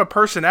need to have a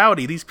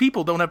personality. These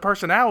people don't have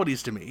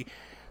personalities to me.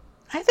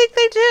 I think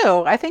they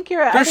do. I think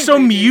you're. They're so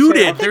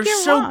muted. I think They're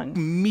you're so wrong.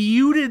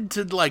 muted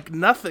to like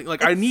nothing.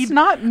 Like I need. It's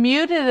not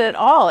muted at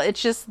all. It's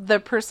just the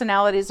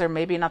personalities are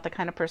maybe not the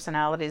kind of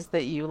personalities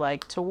that you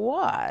like to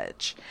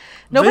watch.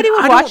 Nobody Then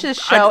would I watch don't- this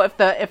show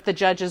if the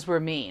judges were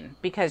mean,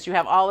 because you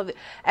have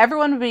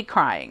everyone would be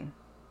crying.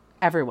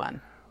 Everyone.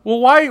 Well,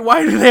 why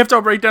do they have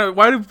to break down?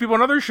 Why do people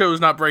on other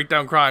shows not break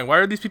down crying? Why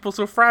are these people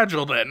so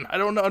fragile then? I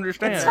don't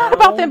understand. It's not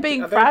about them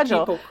being Other fragile.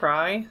 People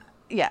cry.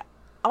 Yeah.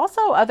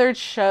 Also, other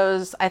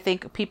shows, I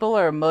think people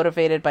are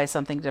motivated by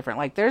something different.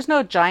 Like, there's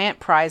no giant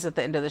prize at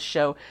the end of the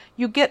show.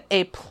 You get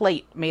a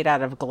plate made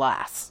out of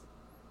glass.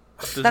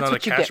 There's That's not a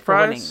what you cash get for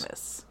winning prize?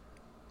 this.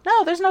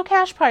 No, there's no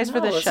cash prize for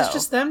No, this this show. is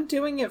just them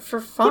doing it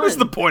for fun. What is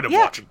the point of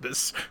Yeah. watching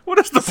this? What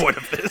is the point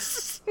of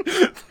this?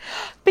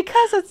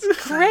 Because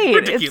it's great.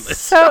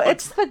 Ridiculous.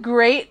 It's the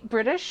Great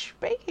British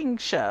Baking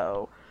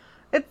Show.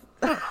 It's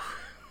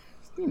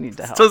you need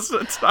to help.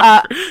 It's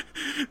not,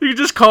 you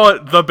just call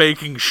it The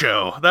Baking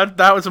Show.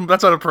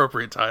 That's an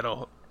appropriate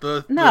title.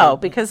 No,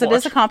 because it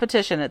is a watch-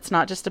 competition. It's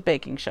not just a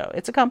baking show.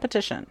 It's a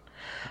competition.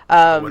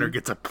 winner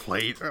gets a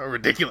plate. Oh,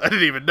 ridiculous! I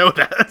didn't even know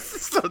that.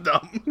 It's so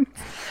dumb.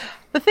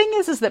 The thing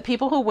is that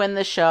people who win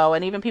the show,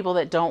 and even people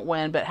that don't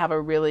win but have a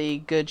really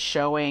good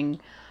showing,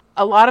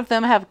 a lot of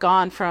them have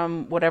gone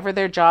from whatever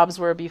their jobs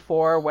were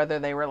before, whether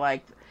they were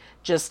like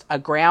just a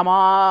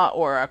grandma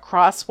or a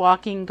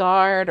crosswalking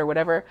guard or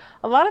whatever.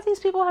 A lot of these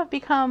people have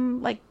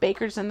become like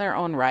bakers in their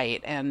own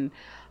right, and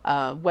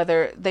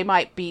whether they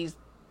might be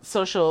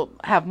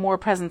have more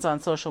presence on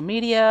social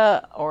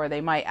media, or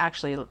they might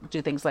actually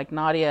do things like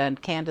Nadia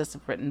and Candace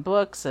have written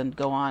books and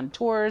go on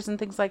tours and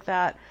things like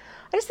that.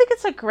 I just think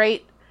it's a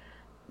great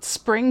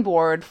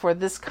springboard for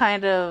this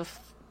kind of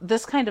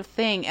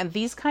thing, and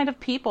these kind of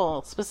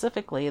people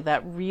specifically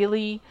that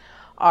really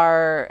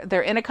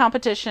they're in a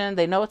competition.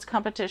 They know it's a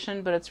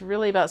competition, but it's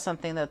really about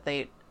something that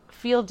they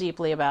feel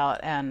deeply about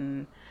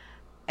and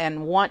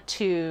want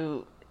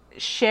to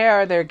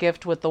share their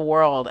gift with the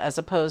world, as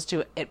opposed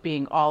to it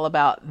being all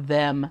about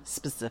them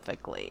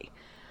specifically.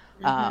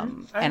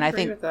 And I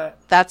think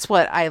that's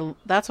what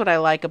I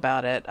like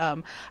about it.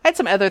 I had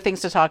some other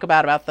things to talk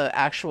about the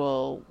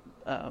actual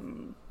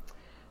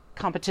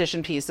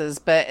competition pieces,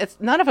 but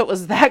none of it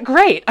was that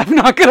great. I'm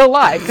not gonna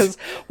lie, because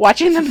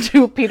watching them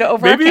do pita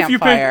over a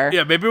campfire.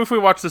 Maybe if we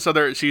watch this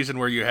other season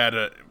where you had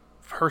a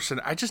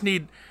person, I just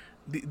need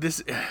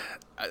this.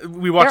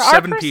 We watched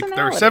 7 people.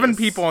 There were 7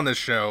 people on this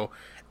show,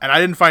 and I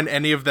didn't find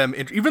any of them.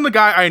 Even the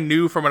guy I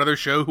knew from another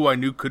show who I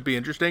knew could be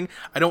interesting,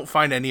 I don't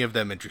find any of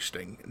them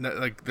interesting.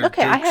 Like,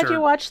 okay, I had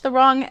you watch the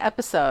wrong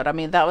episode. I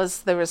mean,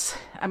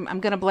 I'm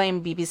going to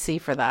blame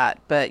BBC for that,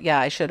 but yeah,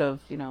 I should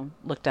have,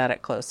 looked at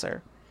it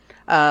closer.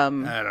 I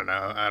don't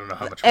know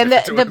how much. And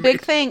the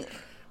big thing.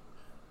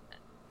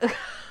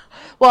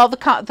 Well,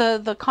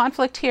 the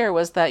conflict here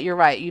was that you're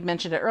right. You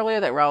mentioned it earlier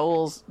that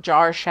Raul's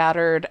jar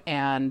shattered,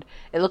 and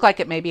it looked like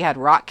it maybe had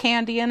rock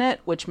candy in it,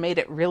 which made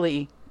it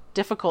really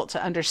difficult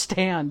to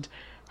understand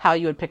how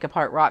you would pick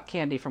apart rock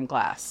candy from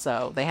glass.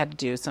 So they had to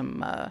do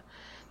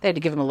they had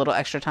to give him a little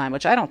extra time,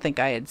 which I don't think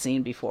I had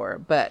seen before.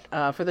 But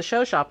for the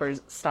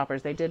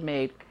showstoppers, they did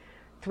make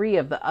 3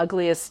 of the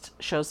ugliest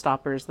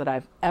showstoppers that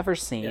I've ever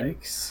seen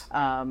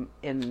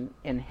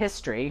in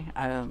history.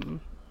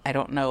 I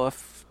don't know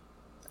if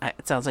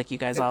it sounds like you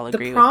guys all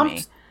agree with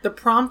me. The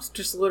prompt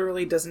just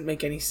literally doesn't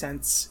make any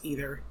sense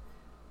either.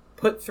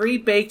 Put 3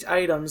 baked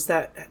items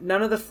that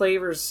none of the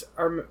flavors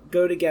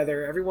go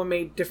together. Everyone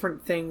made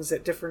different things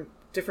at different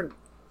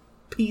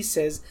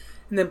pieces,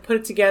 and then put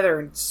it together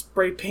and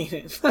spray paint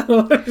it. I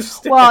don't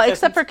understand. Well,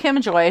 except for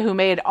Kim Joy, who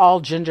made all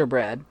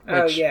gingerbread.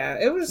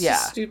 It was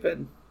just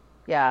stupid.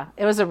 Yeah,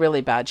 it was a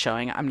really bad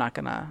showing. I'm not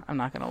gonna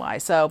lie.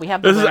 So we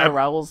have the winner,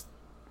 Raul's.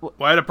 Well,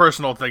 I had a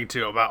personal thing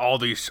too about all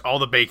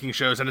the baking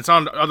shows, and it's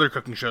on other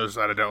cooking shows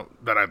that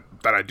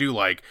I do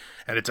like,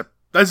 and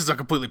this is a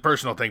completely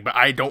personal thing, but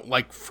I don't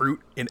like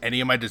fruit in any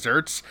of my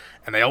desserts,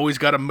 and they always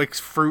got to mix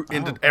fruit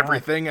into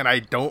everything, and I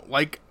don't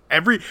like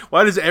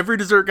why does every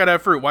dessert gotta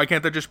have fruit? Why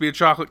can't there just be a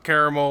chocolate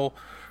caramel?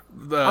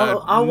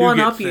 I'll one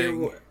up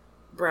you,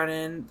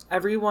 Brennan.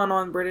 Everyone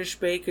on British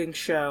Baking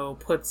Show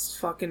puts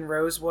fucking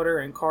rose water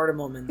and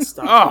cardamom and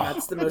stuff. Oh, and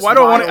that's the most I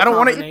don't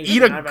want to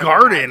eat a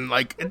garden.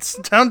 Like, it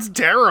sounds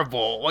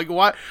terrible. Like,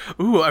 what?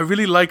 Ooh, I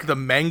really like the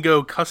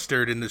mango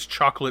custard in this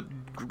chocolate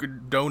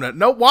donut.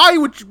 No, why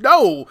would you?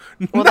 No.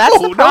 Well, that's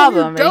the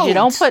problem. Is you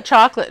don't put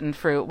chocolate in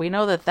fruit. We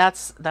know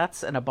that's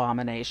an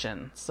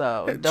abomination.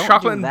 So don't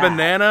chocolate do and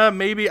banana,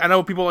 maybe. I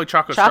know people like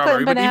chocolate strawberry.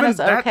 And banana's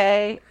but even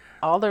okay.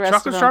 All the rest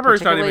chocolate of them,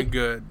 strawberry's not even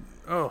good.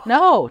 Oh.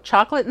 No,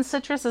 chocolate and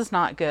citrus is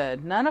not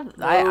good. None of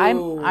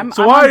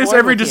So why does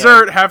every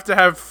dessert have to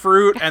have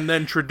fruit and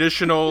then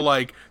traditional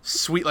like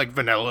sweet like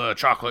vanilla,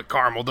 chocolate,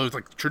 caramel, those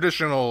like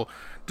traditional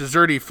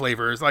desserty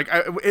flavors? Like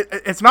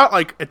it's not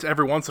like it's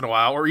every once in a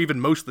while or even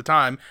most of the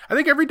time. I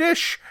think every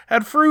dish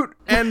had fruit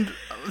and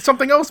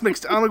something else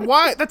mixed. I'm like,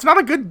 why? That's not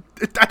a good.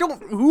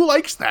 Who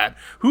likes that?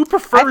 Who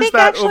prefers I think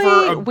that actually,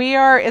 over? We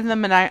are in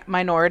the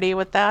minority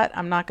with that.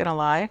 I'm not gonna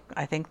lie.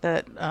 I think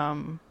that.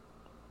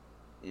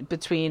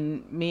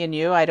 Between me and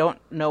you, I don't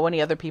know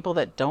any other people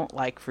that don't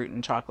like fruit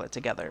and chocolate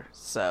together.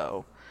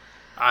 So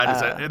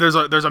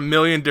there's a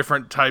million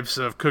different types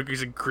of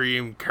cookies and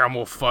cream,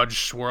 caramel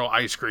fudge swirl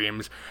ice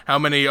creams. How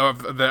many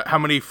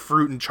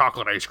fruit and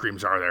chocolate ice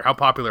creams are there? How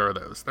popular are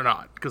those? They're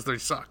not, because they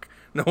suck.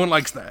 No one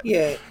likes that.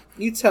 Yeah,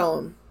 you tell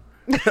them.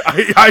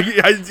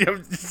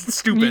 I'm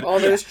stupid.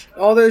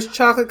 All those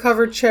chocolate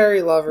covered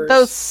cherry lovers.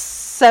 Those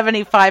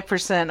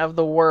 75% of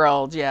the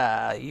world.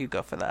 Yeah, you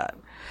go for that.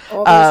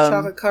 All those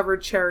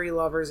chocolate-covered cherry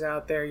lovers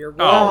out there, you're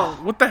wrong.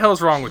 Oh, what the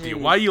hell's wrong with you?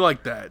 Why you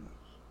like that?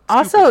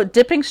 Also,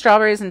 dipping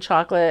strawberries in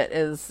chocolate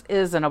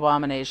is an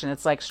abomination.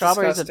 It's like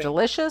strawberries are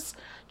delicious,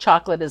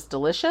 chocolate is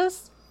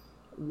delicious.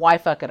 Why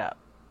fuck it up?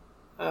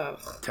 Ugh.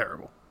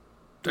 Terrible.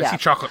 I see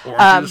chocolate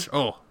oranges.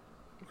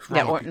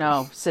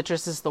 No,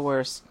 citrus is the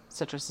worst.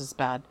 Citrus is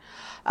bad.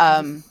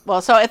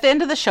 Well, so at the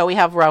end of the show, we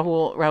have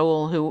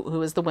Raul,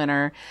 who is the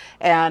winner,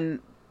 and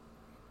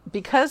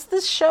because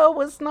this show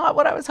was not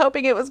what I was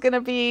hoping it was going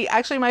to be.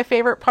 Actually, my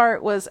favorite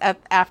part was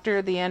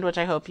after the end, which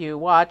I hope you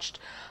watched,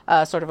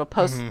 sort of a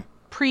post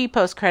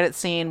credit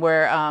scene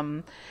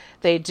where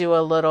they do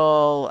a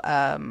little.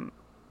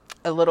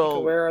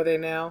 Where are they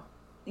now?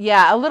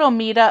 Yeah, a little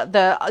meetup.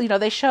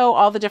 They show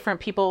all the different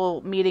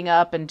people meeting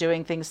up and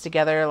doing things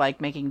together, like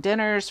making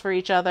dinners for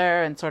each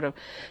other, and sort of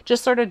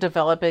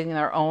developing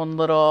their own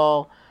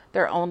little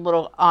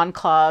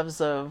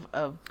enclaves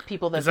of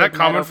people that. Is that they've met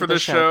common over for the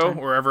this show,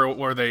 time.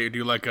 where they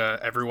do like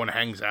everyone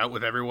hangs out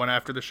with everyone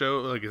after the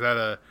show? Like, is that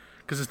a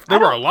because I there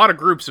were don't. a lot of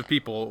groups of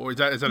people, or is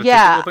that a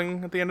Yeah, typical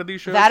thing at the end of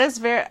these shows?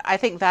 I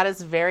think that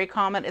is very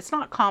common. It's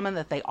not common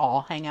that they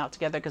all hang out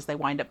together because they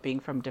wind up being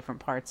from different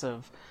parts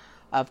of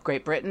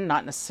Great Britain,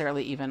 not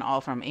necessarily even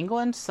all from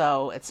England.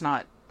 So it's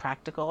not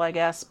practical, I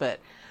guess. But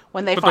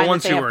when they But the find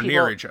ones that they who have are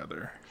people, near each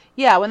other.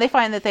 yeah, when they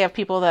find that they have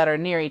people that are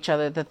near each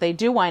other, that they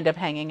do wind up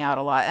hanging out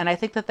a lot. And I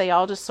think that they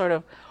all just sort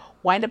of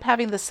wind up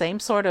having the same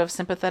sort of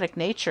sympathetic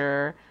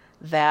nature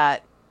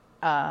that,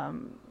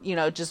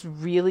 just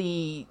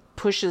really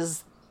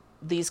pushes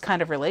these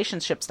kind of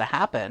relationships to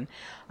happen.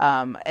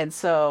 And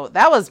so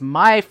that was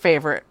my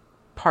favorite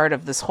part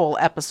of this whole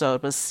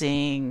episode, was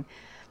seeing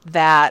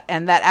that,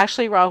 and that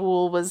actually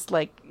Rahul was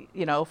like,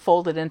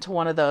 folded into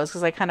one of those,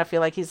 because I kind of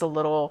feel like he's a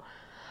little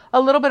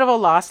bit of a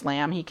lost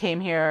lamb. He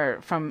came here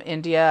from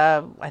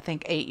India, I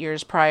think 8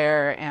 years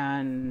prior,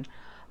 and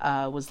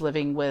was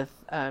living with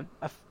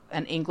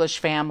an English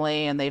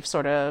family, and they've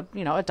sort of,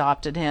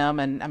 adopted him.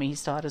 And I mean, he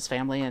still had his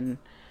family in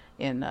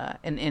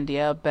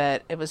India,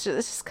 but it's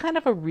just kind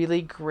of a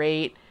really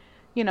great,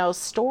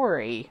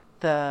 story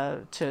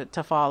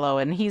to follow.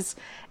 And he's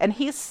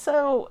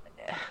so,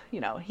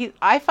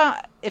 I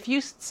found, if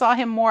you saw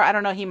him more, I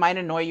don't know, he might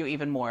annoy you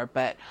even more,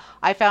 but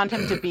I found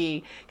him to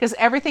be, because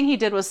everything he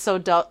did was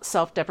so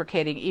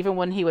self-deprecating. Even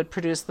when he would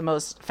produce the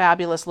most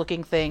fabulous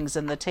looking things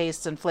and the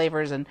tastes and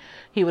flavors, and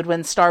he would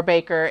win Star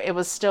Baker, it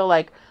was still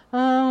like,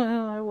 oh,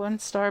 well, I won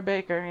Star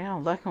Baker,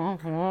 like, oh,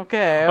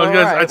 okay,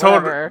 I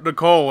told whatever.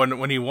 Nicole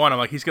when he won, I'm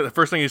like, the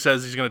first thing he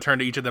says, he's gonna turn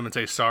to each of them and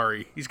say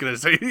sorry. He's gonna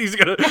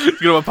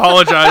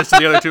apologize to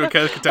the other two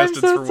contestants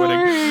so for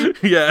winning.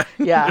 Yeah.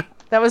 Yeah,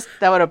 that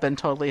would have been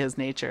totally his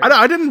nature.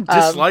 I didn't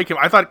dislike him.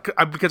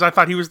 Because I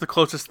thought he was the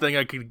closest thing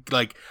I could,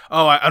 like,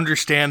 oh, I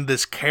understand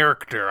this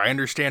character. I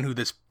understand who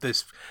this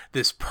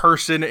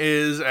person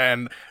is,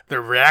 and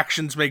their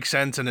reactions make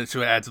sense, and it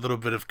adds a little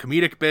bit of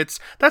comedic bits.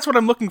 That's what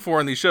I'm looking for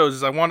in these shows.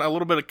 Is I want a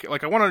little bit of,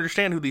 like, I want to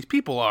understand who these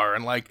people are,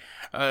 and like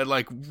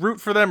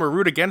root for them or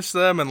root against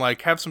them, and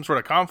like have some sort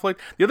of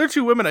conflict. The other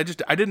two women, I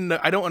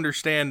don't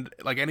understand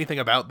like anything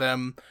about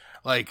them.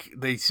 Like,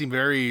 they seem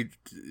very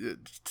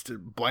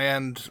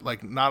bland,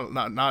 like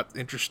not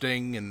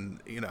interesting,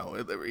 and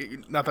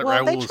not that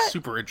Well, Raul is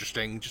super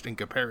interesting, just in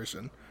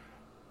comparison.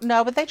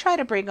 No, but they try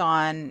to bring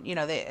on,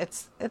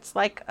 it's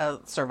like a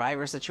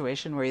Survivor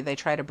situation where they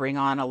try to bring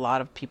on a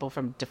lot of people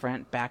from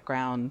different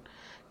background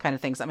kind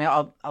of things. I mean,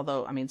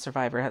 although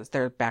Survivor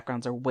their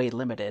backgrounds are way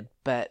limited,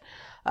 but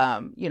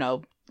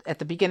at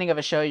the beginning of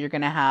a show, you're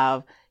going to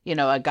have,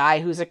 a guy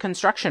who's a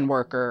construction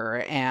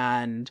worker,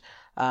 and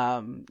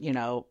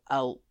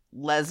a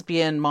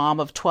lesbian mom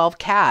of 12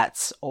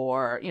 cats,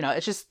 or,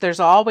 it's just, there's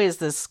always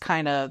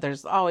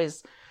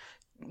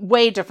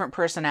way different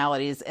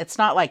personalities. It's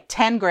not like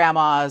 10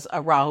 grandmas,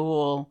 a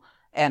Rahul,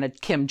 and a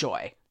Kim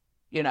Joy.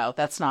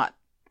 That's not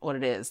what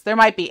it is. There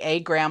might be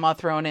a grandma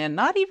thrown in,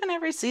 not even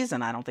every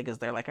season. I don't think is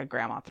there like a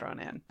grandma thrown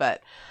in,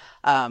 but,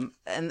 and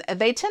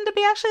they tend to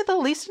be actually the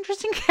least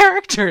interesting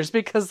characters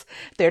because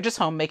they're just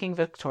home making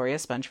Victoria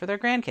Sponge for their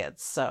grandkids.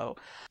 So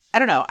I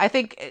don't know. I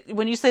think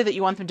when you say that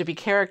you want them to be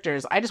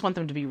characters, I just want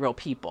them to be real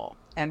people.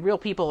 And real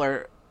people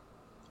are,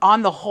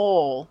 on the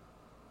whole,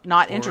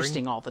 not Boring.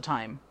 Interesting all the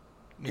time.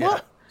 Yeah.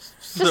 Well,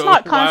 just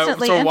not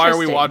constantly so why are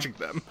we interesting. watching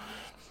them?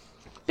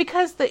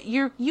 Because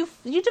you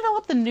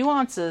develop the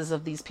nuances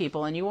of these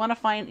people, and you want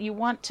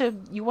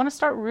to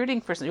start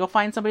rooting for something. You'll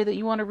find somebody that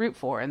you want to root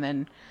for, and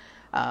then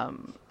I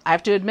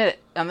have to admit,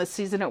 on this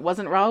season it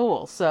wasn't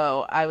Rahul,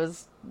 so I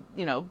was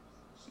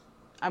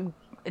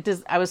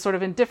I was sort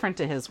of indifferent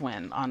to his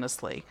win,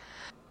 honestly.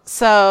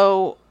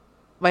 So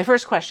my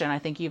first question, I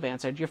think you've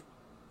answered.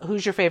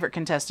 Who's your favorite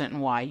contestant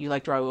and why? You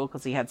liked Rahul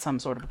because he had some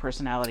sort of a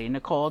personality.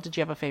 Nicole, did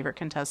you have a favorite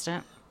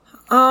contestant?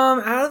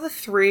 Out of the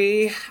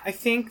three, I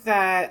think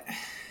that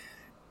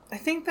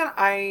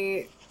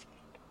I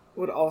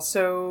would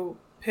also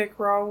pick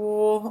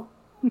Rahul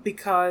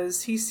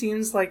because he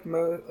seems like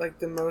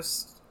the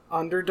most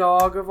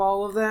underdog of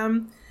all of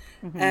them.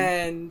 Mm-hmm.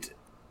 And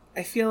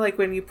I feel like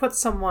when you put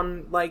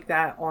someone like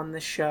that on the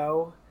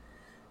show,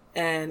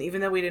 and even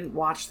though we didn't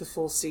watch the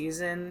full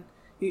season,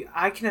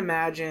 I can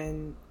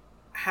imagine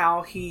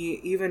how he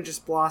even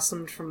just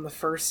blossomed from the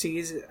first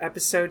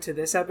episode to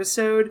this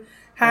episode,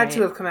 had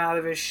to have come out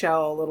of his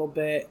shell a little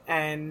bit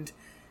and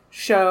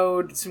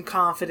showed some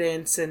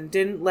confidence and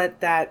didn't let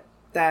that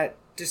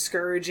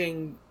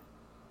discouraging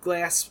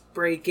glass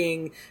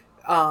breaking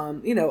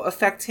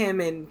affect him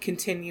in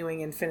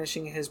continuing and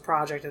finishing his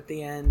project at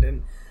the end.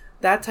 And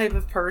that type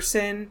of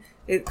person,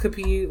 it could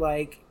be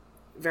like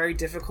very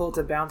difficult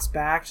to bounce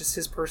back, just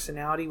his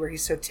personality where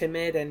he's so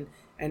timid and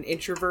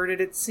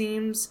introverted, it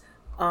seems.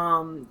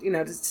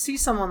 To see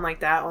someone like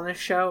that on this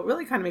show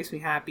really kind of makes me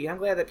happy. I'm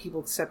glad that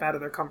people step out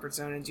of their comfort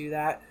zone and do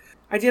that.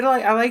 I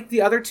like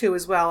the other two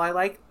as well. I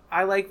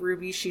like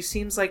Ruby. She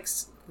seems like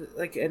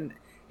an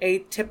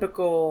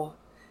atypical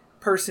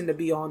person to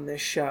be on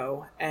this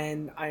show,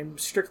 and I'm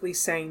strictly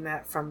saying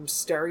that from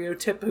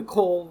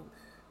stereotypical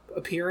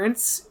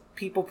appearance.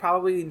 People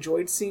probably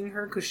enjoyed seeing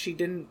her because she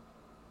didn't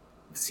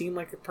seem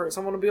like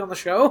someone to be on the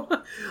show.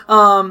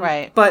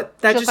 Right. But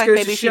that Feels just like goes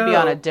maybe to she'd show, be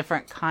on a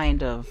different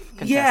kind of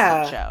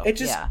contestant show. It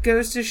just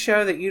goes to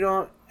show that you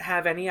don't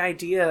have any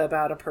idea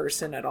about a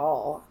person at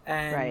all,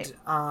 and right.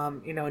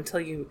 Until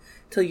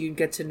you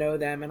get to know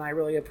them, and I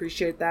really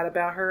appreciate that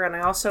about her. And I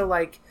also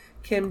like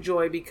Kim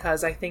Joy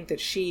because I think that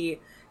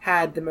she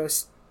had the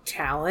most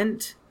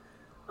talent,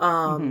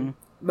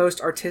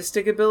 most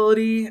artistic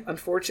ability.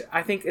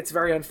 I think it's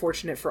very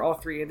unfortunate for all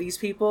three of these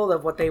people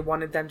of what they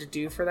wanted them to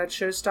do for that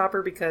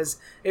showstopper, because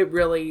it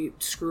really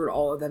screwed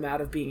all of them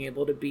out of being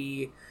able to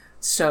be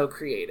so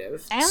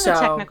creative. And the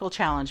technical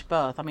challenge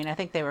both. I mean, I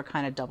think they were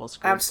kind of double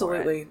screwed.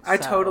 Absolutely. I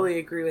totally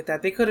agree with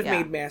that. They could have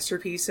made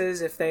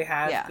masterpieces if they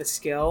had the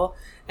skill,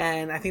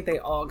 and I think they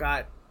all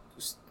got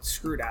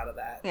screwed out of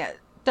that. Yeah.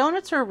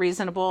 Donuts were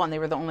reasonable, and they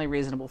were the only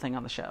reasonable thing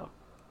on the show,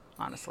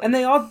 honestly. And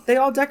they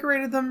all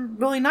decorated them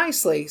really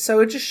nicely,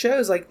 so it just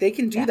shows like they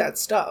can do that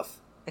stuff.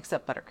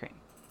 Except buttercream.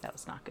 That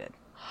was not good.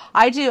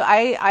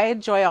 I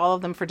enjoy all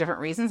of them for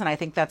different reasons, and I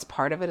think that's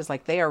part of it, is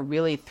like they are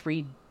really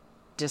three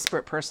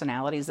disparate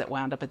personalities that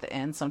wound up at the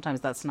end.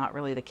 Sometimes that's not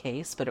really the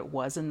case, but it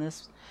was in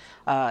this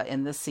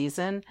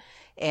season.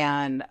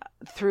 And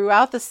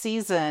throughout the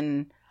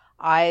season,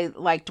 I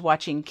liked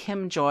watching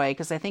Kim Joy,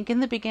 because I think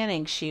in the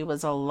beginning she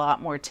was a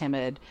lot more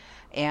timid,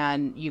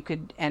 and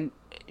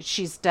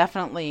she's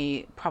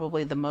definitely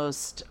probably the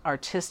most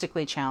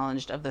artistically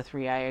challenged of the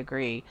three, I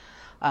agree.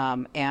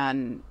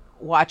 And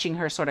watching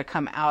her sort of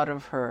come out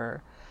of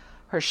her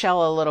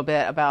shell a little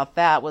bit about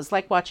that was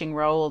like watching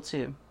Raul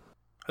too.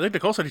 I think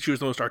Nicole said she was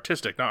the most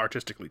artistic, not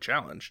artistically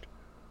challenged.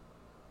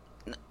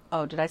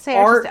 Oh, did I say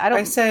art?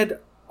 I said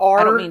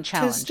art. I don't mean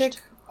challenged.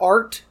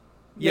 Art.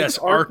 Yes,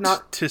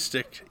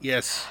 artistic.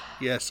 Yes,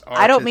 artistic.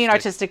 I don't mean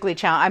artistically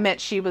challenged. I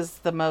meant she was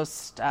the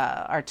most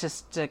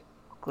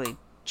artistically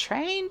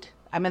trained.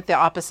 I meant the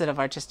opposite of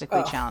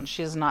artistically challenged.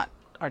 She is not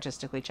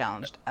artistically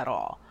challenged at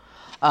all.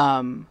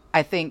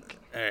 I think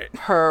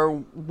her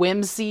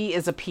whimsy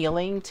is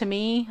appealing to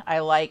me. I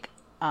like,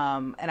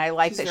 and I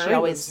like that she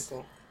always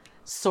whimsical.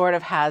 Sort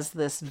of has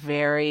this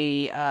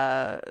very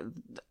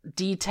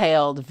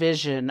detailed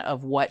vision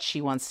of what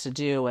she wants to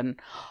do, and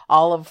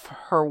all of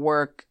her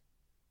work,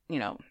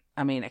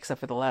 I mean, except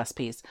for the last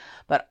piece,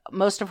 but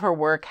most of her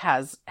work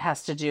has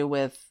to do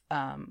with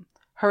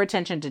her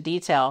attention to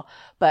detail,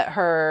 but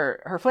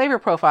her flavor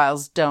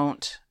profiles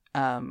don't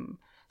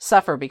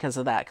suffer because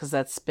of that, because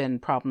that's been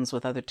problems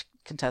with other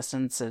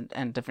contestants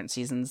and different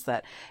seasons,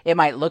 that it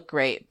might look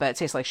great, but it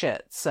tastes like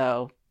shit,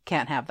 so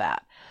can't have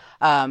that.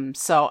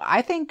 So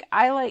I think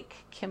I like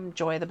Kim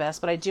Joy the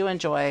best, but I do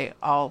enjoy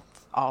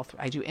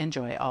I do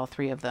enjoy all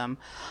three of them.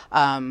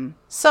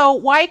 So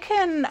why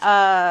can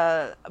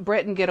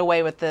Britain get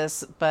away with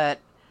this, but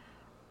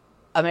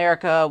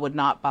America would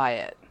not buy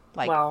it?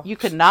 Like, you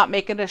could not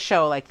make it a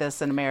show like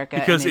this in America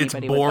because and it's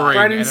boring.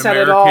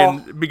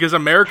 And because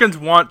Americans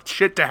want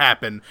shit to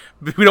happen.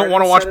 We don't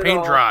want to watch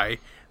paint dry.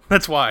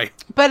 That's why.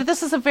 But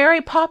this is a very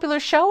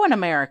popular show in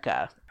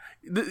America.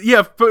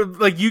 Yeah, but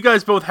like you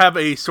guys both have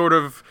a sort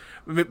of,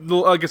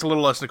 I guess a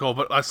little less Nicole,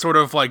 but a sort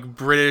of like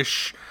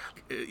British,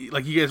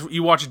 like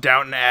you watch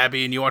Downton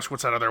Abbey and you watch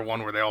what's that other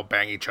one where they all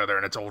bang each other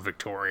and it's old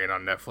Victorian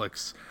on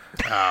Netflix.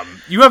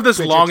 You have this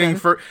longing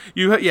for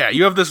you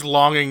have this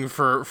longing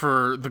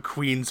for the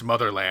Queen's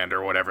motherland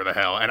or whatever the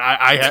hell, and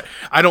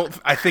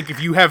I think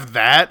if you have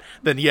that,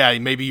 then yeah,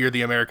 maybe you're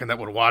the American that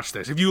would watch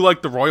this. If you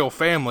like the royal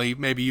family,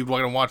 maybe you'd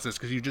want to watch this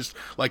because you just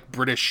like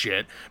British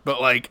shit.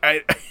 But like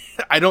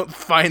I don't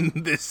find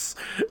this.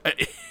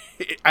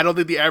 I don't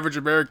think the average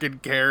American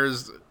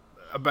cares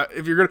about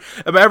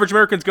average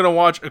American's gonna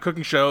watch a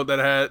cooking show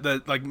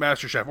that like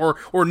MasterChef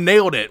or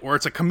Nailed It, where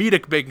it's a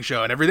comedic baking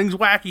show and everything's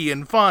wacky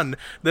and fun.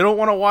 They don't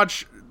want to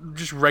watch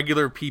just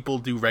regular people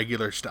do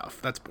regular stuff.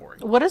 That's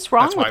boring. What is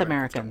wrong with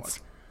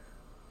Americans?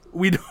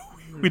 We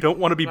don't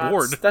want to be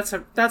bored. That's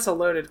a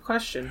loaded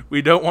question.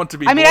 We don't want to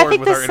be bored. I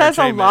think this says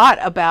a lot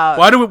about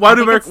why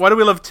do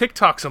we love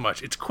TikTok so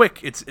much? It's quick.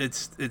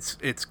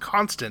 It's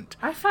constant.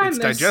 I find it's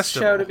this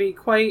digestible. show to be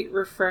quite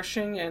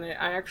refreshing, and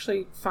I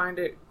actually find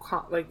it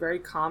very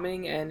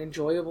calming and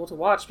enjoyable to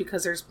watch,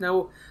 because there's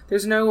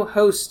no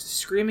host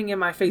screaming in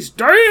my face,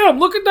 "Damn,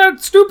 look at that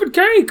stupid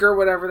cake," or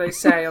whatever they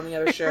say on the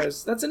other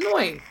shows. That's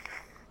annoying.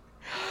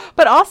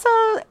 But also,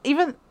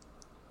 even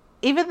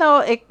though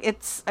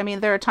it's, I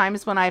mean, there are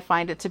times when I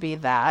find it to be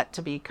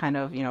kind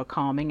of,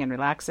 calming and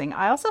relaxing.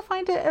 I also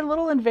find it a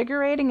little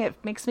invigorating. It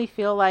makes me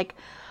feel like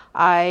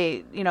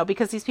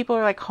because these people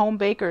are like home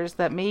bakers,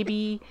 that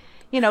maybe,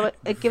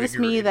 it gives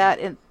me that,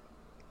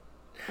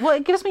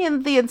 it gives me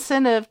the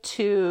incentive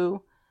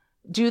to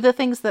do the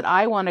things that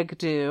I want to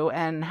do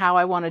and how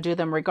I want to do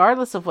them,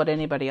 regardless of what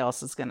anybody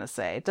else is going to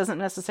say. It doesn't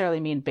necessarily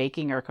mean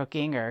baking or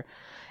cooking or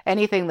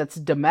anything that's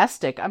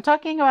domestic. I'm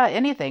talking about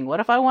anything. What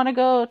if I want to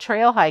go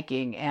trail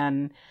hiking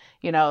and,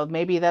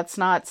 maybe that's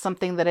not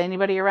something that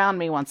anybody around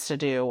me wants to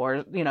do,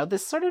 or,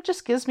 this sort of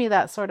just gives me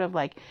that sort of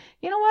like,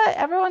 you know what,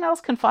 everyone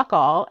else can fuck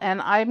all,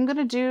 and I'm going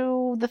to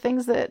do the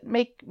things that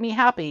make me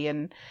happy.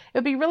 And it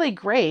would be really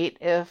great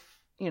if,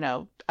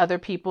 other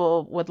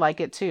people would like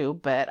it too.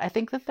 But I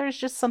think that there's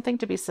just something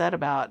to be said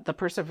about the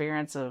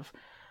perseverance of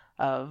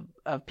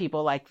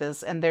people like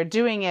this, and they're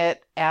doing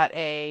it at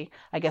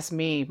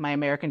my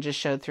American just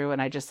showed through,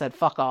 and I just said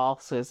fuck all,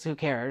 so who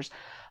cares?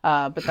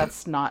 But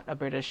that's not a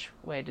British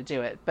way to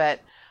do it.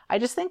 But I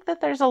just think that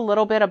there's a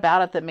little bit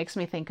about it that makes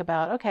me think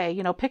about,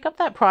 okay, pick up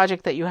that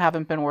project that you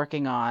haven't been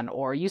working on,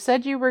 or you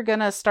said you were going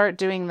to start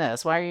doing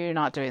this. Why are you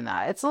not doing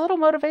that? It's a little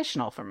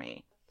motivational for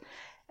me.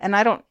 And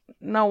I don't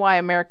know why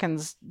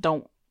Americans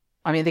don't,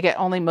 they get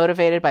only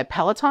motivated by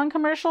Peloton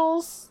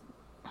commercials.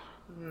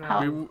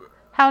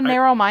 How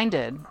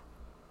narrow-minded.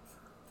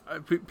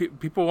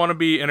 People want to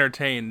be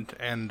entertained,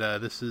 and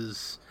this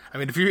is...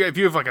 if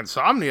you have like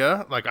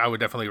insomnia, like I would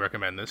definitely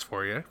recommend this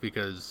for you,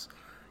 because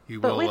you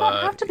will... But we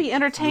don't have to be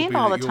entertained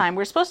all the time.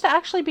 We're supposed to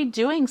actually be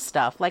doing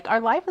stuff. Like, our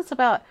life is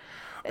about...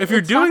 If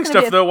you're doing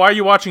stuff, though, why are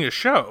you watching a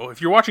show?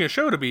 If you're watching a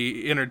show to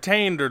be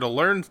entertained or to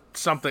learn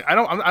something, I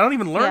don't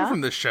even learn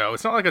from this show.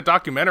 It's not like a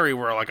documentary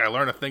where like I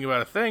learn a thing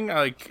about a thing.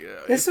 Like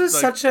this was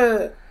such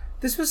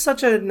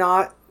a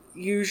not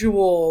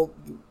usual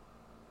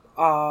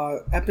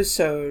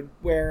episode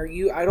where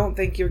I don't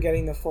think you're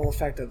getting the full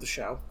effect of the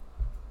show.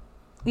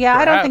 Yeah,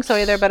 perhaps. I don't think so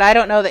either, but I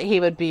don't know that he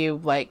would be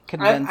like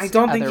convinced. I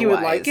don't think he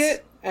would like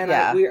it. And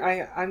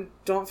yeah. I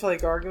don't feel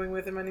like arguing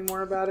with him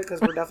anymore about it, because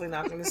we're definitely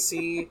not going to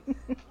see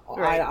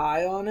eye to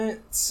eye on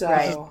it. So,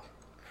 right.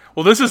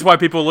 Well, this is why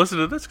people listen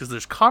to this, because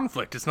there's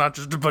conflict. It's not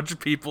just a bunch of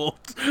people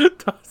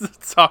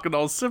talking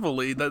all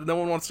civilly. That no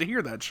one wants to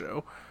hear that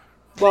show.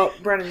 Well,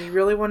 Brennan, you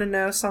really want to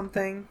know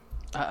something?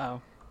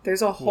 Uh-oh.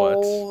 There's a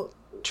whole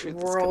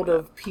world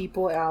of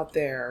people out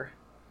there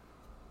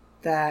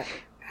that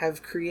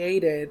have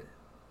created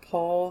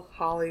Paul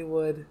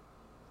Hollywood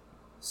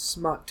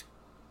smut.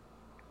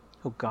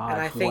 Oh God!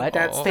 And I think what?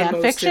 that's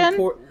fan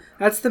fiction.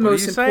 That's the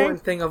most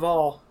important thing of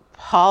all.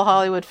 Paul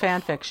Hollywood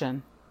fan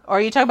fiction, or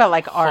are you talking about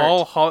like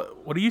art?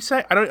 What do you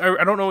say? I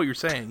don't know what you're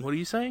saying. What are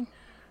you saying?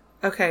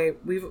 Okay,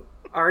 we've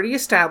already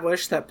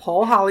established that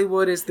Paul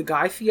Hollywood is the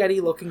Guy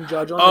Fieri-looking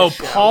judge on this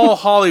show. Oh, Paul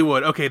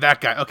Hollywood. Okay, that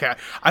guy. Okay,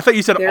 I thought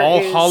you said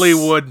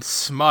Hollywood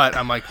smut.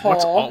 I'm like,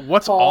 what's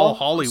all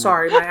Hollywood?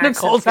 Sorry, my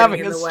accent's Nicole's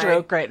having a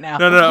stroke right now.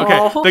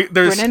 No. Okay,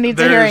 Brennan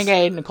needs a hearing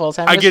aid. Nicole's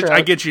having a stroke.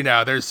 I get you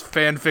now. There's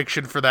fan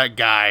fiction for that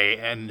guy,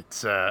 and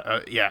it's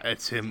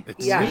it's him.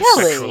 It's really?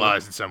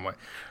 Sexualized in some way.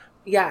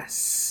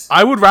 Yes.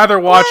 I would rather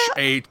watch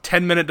a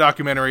 10-minute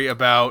documentary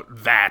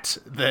about that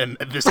than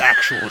this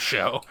actual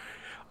show.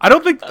 I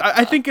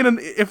think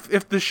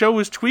if the show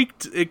was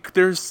tweaked, it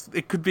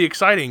could be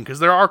exciting, because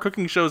there are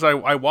cooking shows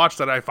I watch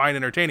that I find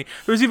entertaining.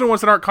 There's even ones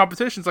that aren't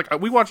competitions. Like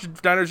we watch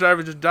Diners,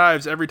 Drive-Ins, and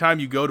Dives every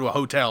time you go to a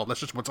hotel. That's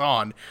just what's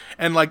on,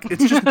 and like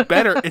it's just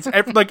better. It's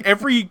like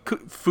every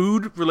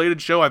food related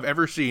show I've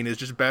ever seen is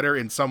just better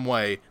in some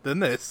way than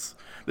this.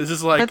 This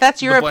is like, but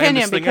that's your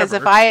opinion, because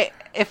ever.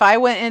 if I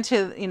went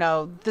into,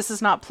 this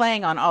is not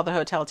playing on all the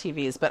hotel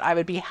TVs, but I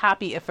would be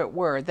happy if it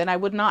were. Then I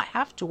would not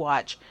have to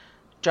watch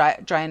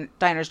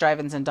Diners,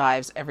 Drive-Ins, and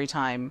Dives every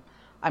time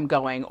I'm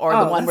going, or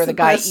the one where the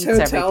guy eats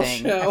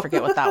everything. Show. I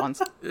forget what that one's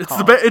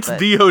called. It's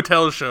the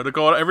hotel show.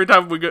 Nicole, every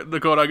time we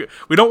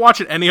don't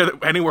watch it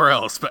anywhere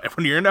else. But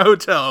when you're in a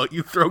hotel,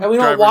 you throw. And we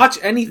don't watch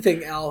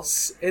anything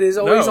else. It is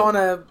always on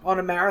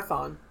a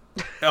marathon.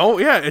 Oh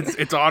yeah,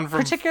 it's on from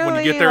particularly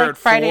when you get there like at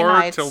Friday 4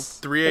 nights, till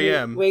 3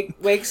 a.m.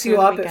 Wakes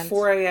you up at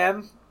 4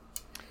 a.m.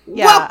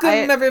 Yeah,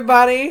 Welcome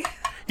everybody.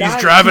 He's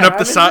driving up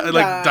the side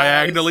like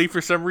diagonally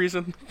for some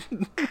reason.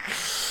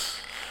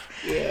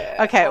 Yeah.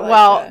 Okay,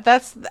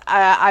 that's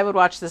I would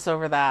watch this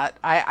over that.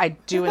 I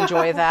do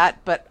enjoy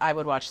that, but I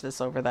would watch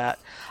this over that.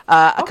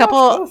 Yeah,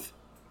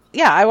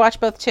 I watch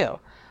both too.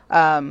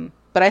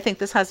 But I think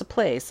this has a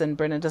place, and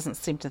Brennan doesn't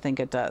seem to think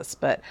it does.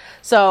 But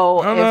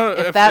so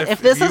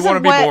if this isn't want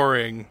to be what,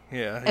 boring,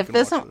 yeah. If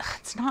this isn't,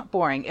 it's not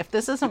boring. If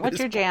this isn't what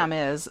your jam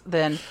is,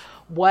 then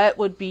what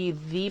would be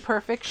the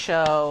perfect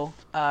show,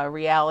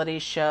 reality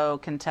show,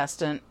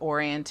 contestant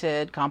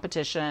oriented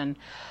competition?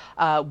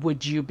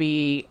 Would you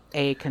be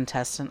a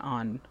contestant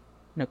on,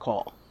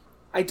 Nicole?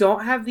 I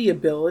don't have the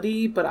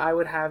ability, but I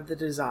would have the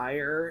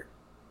desire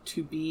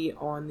to be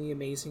on The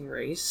Amazing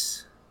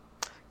Race.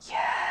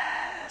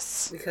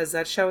 Yes. Because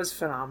that show is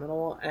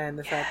phenomenal, and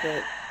the fact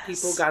that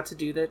people got to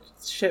do that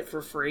shit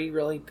for free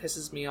really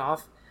pisses me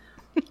off.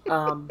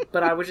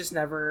 But I would just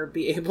never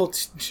be able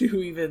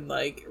to even,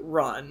 like,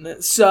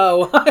 run.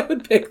 So I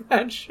would pick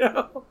that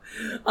show.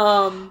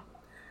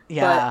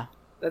 Yeah.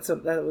 But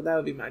that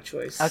would be my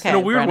choice. Okay, in a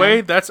weird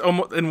way, that's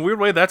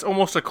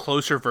almost a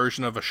closer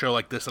version of a show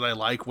like this that I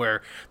like,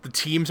 where the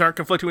teams aren't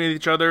conflicting with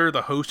each other,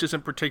 the host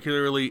isn't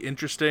particularly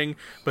interesting,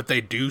 but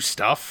they do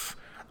stuff.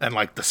 and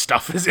like the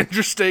stuff is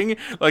interesting.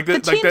 Like the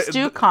teams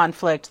do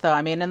conflict, though.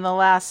 I mean, in the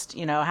last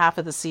half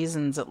of the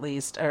seasons at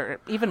least, or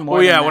even more.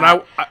 Well, yeah, than when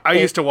that, I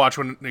used to watch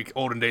when like,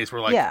 olden days were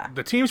like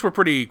the teams were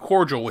pretty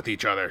cordial with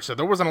each other, so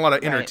there wasn't a lot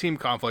of inter team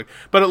conflict.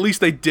 But at least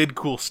they did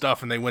cool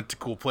stuff and they went to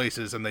cool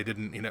places, and they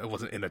didn't it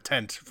wasn't in a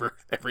tent for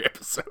every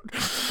episode.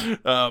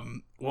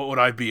 What would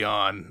I be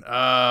on?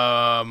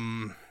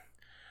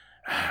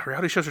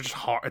 Reality shows are just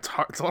hard. It's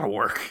hard. It's a lot of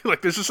work.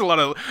 Like there's just a lot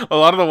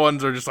of the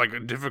ones are just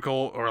like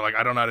difficult, or like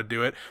I don't know how to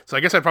do it. So I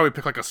guess I'd probably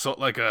pick like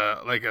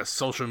a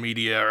social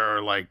media,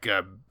 or like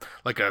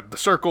The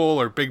Circle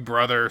or Big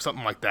Brother or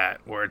something like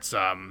that, where it's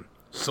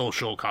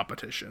social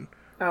competition.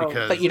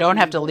 But you don't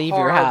have to leave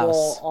your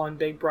house on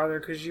Big Brother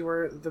because you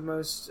were the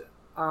most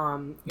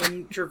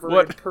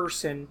introverted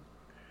person.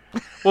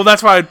 Well,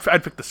 that's why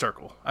I'd pick The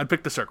Circle. I'd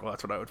pick The Circle.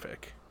 That's what I would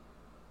pick.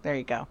 There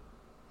you go.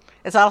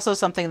 It's also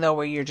something, though,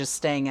 where you're just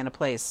staying in a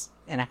place,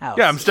 in a house.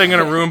 Yeah, I'm staying in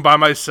a room by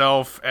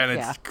myself, and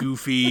it's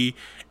goofy,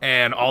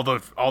 and all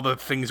the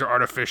things are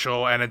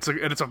artificial, and it's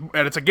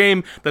a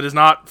game that is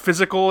not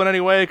physical in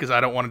any way, because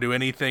I don't want to do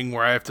anything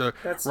where I have to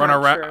run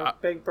around. True.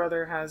 Big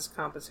Brother has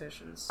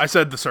competitions. I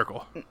said The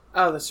Circle.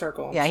 Oh, The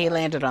Circle. Yeah, he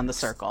landed on The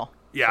Circle.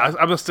 Yeah, I'm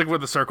gonna stick with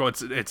The Circle.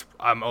 It's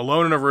I'm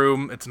alone in a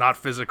room. It's not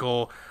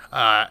physical,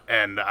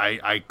 and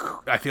I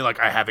feel like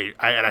I'd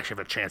actually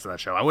have a chance on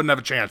that show. I wouldn't have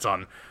a chance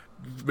on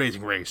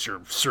Amazing Race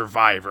or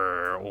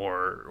Survivor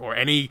or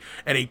any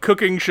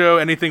cooking show,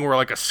 anything where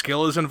like a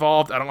skill is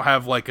involved. I don't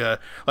have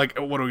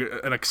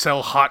an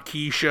Excel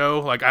hotkey show.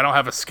 Like I don't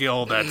have a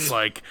skill that's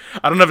like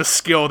I don't have a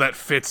skill that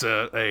fits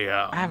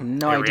I have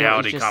no a idea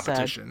reality what you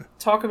competition. Said.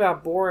 Talk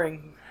about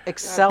boring.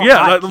 Excel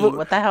hotkey.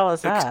 What the hell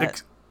is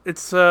that?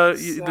 It's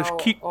there's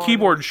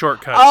keyboard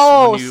shortcuts.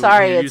 Oh,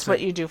 sorry, it's what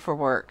you do for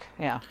work.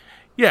 Yeah.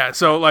 Yeah,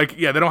 so like,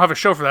 they don't have a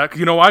show for that.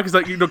 You know why?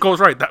 Because Nicole's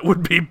right. That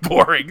would be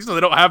boring. So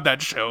they don't have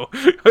that show.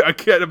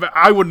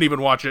 I wouldn't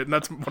even watch it, and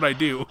that's what I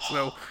do.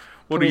 So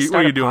what are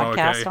you doing?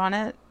 Podcast on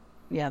it?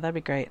 Yeah, that'd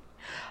be great.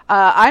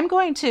 I'm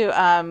going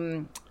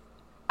to.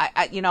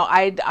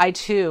 I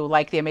too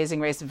like The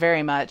Amazing Race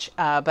very much,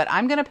 but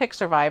I'm going to pick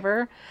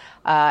Survivor,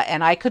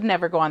 and I could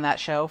never go on that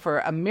show for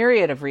a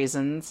myriad of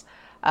reasons.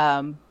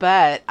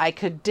 But I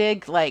could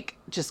dig like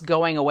just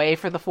going away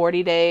for the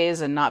 40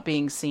 days and not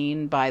being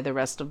seen by the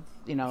rest of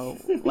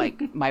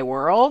like my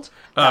world.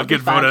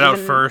 Get voted out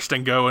first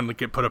and go and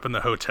get put up in the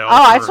hotel.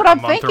 Oh, that's what I'm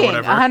thinking.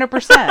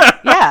 100%.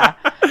 Yeah.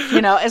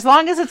 As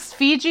long as it's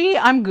Fiji,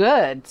 I'm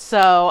good.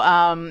 So,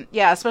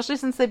 especially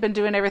since they've been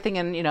doing everything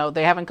and,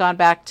 they haven't gone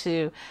back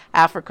to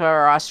Africa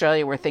or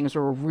Australia where things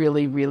were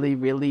really, really,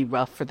 really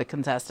rough for the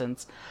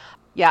contestants.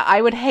 Yeah,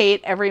 I would hate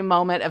every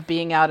moment of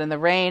being out in the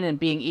rain and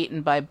being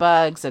eaten by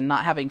bugs and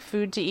not having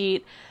food to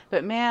eat.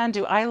 But man,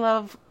 do I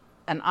love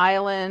an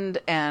island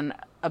and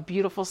a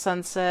beautiful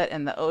sunset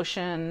and the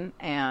ocean,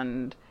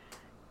 and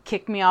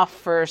kick me off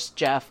first,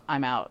 Jeff.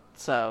 I'm out.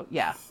 So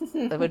yeah,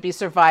 that would be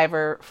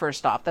Survivor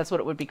First Off. That's what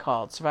it would be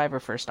called, Survivor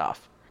First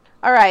Off.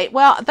 All right,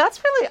 well,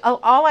 that's really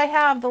all I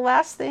have. The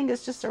last thing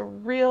is just a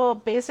real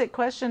basic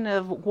question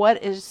of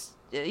what is,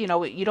 you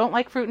don't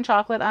like fruit and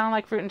chocolate. I don't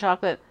like fruit and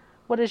chocolate.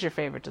 What is your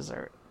favorite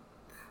dessert?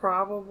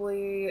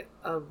 Probably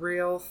a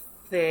real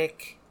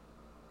thick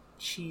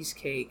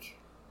cheesecake.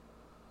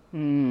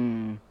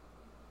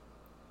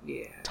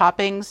 Yeah.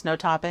 Toppings? No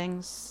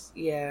toppings?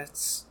 Yeah,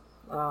 it's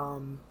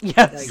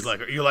yes.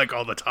 You like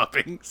all the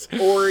toppings.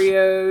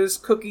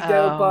 Oreos, cookie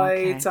dough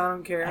bites, I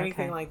don't care,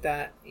 anything like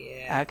that.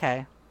 Yeah.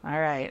 Okay. All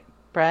right.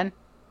 Bren?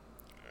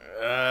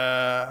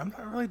 I'm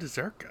not really a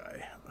dessert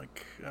guy.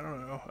 Like, I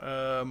don't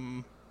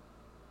know.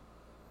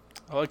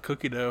 I like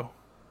cookie dough.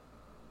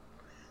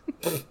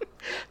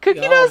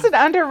 Cookie dough is an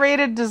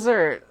underrated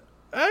dessert.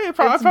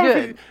 It's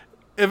good.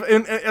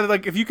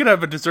 If you could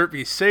have a dessert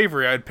be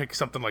savory, I'd pick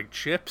something like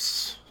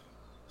chips.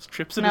 Is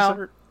chips a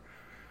dessert?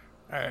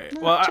 All right.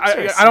 No, well,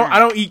 I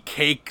don't eat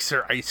cakes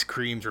or ice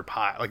creams or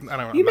pie. Like I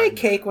don't. You make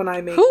cake when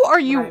I make. Who are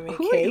you?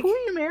 Who are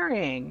you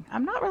marrying?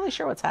 I'm not really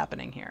sure what's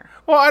happening here.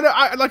 Well,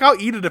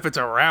 I'll eat it if it's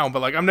around,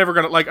 but like I'm never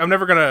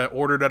gonna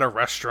order it at a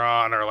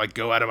restaurant or like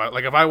go out of my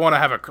if I want to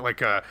have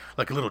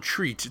a little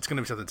treat, it's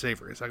gonna be something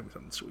savory. It's not gonna be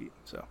something sweet.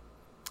 So.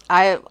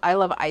 I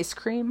love ice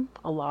cream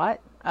a lot,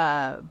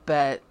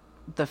 but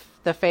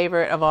the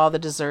favorite of all the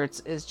desserts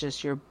is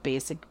just your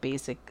basic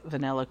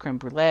vanilla creme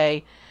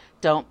brulee.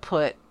 Don't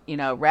put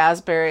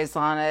raspberries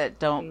on it.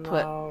 Don't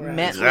put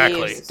mint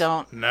leaves.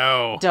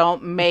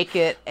 Don't make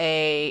it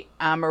a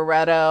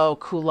amaretto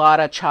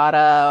culotta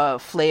chata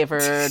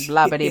flavored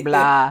blah blah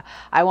blah.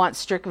 I want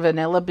strict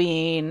vanilla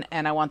bean,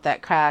 and I want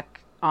that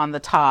crack on the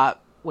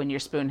top when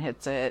your spoon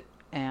hits it,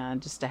 and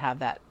just to have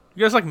that.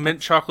 You guys like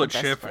mint chocolate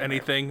chip? Flavor.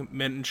 Anything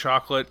mint and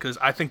chocolate? Because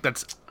I think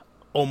that's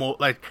almost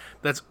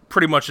that's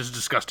pretty much as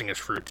disgusting as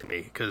fruit to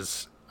me.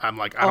 Because I'm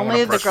like, I don't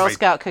only the Girl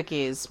Scout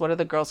cookies. What are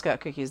the Girl Scout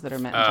cookies that are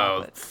mint and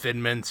chocolate?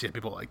 Thin Mints. Yeah,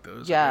 people like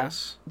those. Yeah, I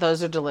guess.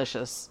 Those are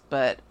delicious.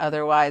 But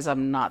otherwise,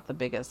 I'm not the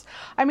biggest.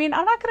 I mean,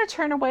 I'm not going to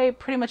turn away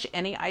pretty much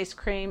any ice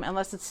cream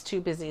unless it's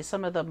too busy.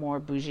 Some of the more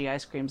bougie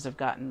ice creams have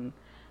gotten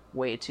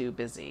way too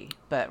busy.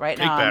 But right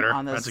now, I'm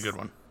on this. That's a good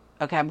one.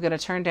 Okay, I'm going to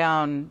turn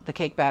down the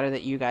cake batter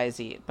that you guys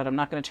eat, but I'm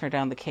not going to turn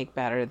down the cake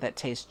batter that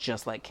tastes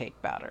just like cake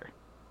batter.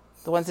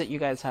 The ones that you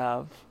guys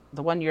have,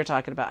 the one you're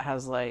talking about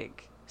has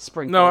like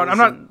sprinkles. No, I'm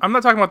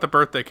not talking about the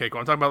birthday cake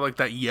one. I'm talking about like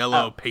that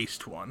yellow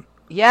paste one.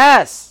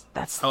 Yes,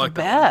 that's the like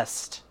that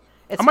best.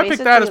 I might pick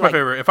that as my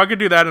favorite. If I could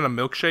do that in a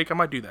milkshake, I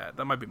might do that.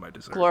 That might be my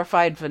dessert.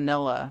 Glorified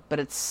vanilla, but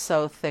it's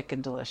so thick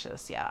and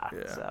delicious. Yeah,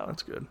 so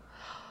that's good.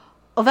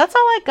 Well, that's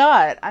all I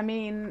got. I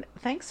mean,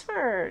 thanks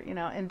for,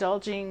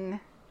 indulging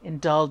in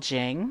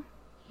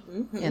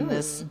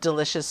this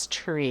delicious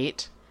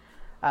treat.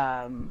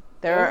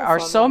 There are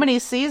so many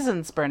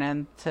seasons,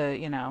 Brennan,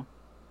 to,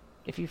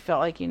 if you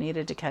felt like you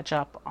needed to catch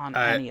up on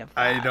any of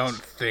that. I don't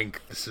think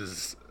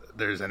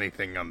there's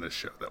anything on this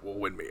show that will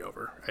win me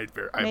over.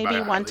 Maybe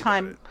one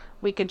time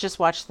we could just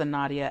watch the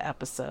Nadia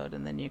episode,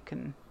 and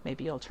then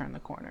maybe you'll turn the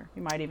corner.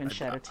 You might even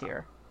shed a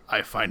tear.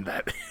 I find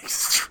that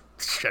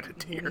shed a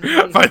tear.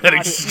 I find that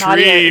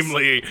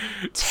extremely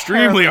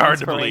hard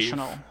to believe.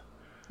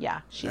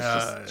 Yeah, she's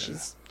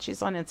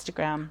on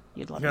Instagram.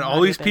 You'd love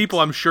all these people.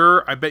 I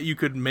bet you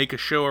could make a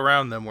show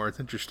around them where it's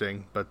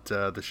interesting, but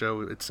the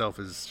show itself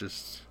is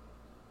just.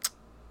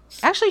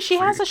 Actually, she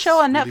has a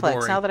show on Netflix.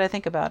 Really now that I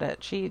think about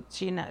it, she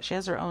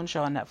has her own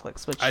show on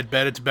Netflix. Which I'd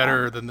bet it's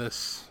better than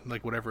this,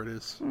 like whatever it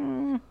is.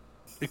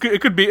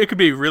 It could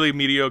be really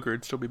mediocre.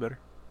 It'd still be better.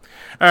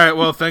 All right.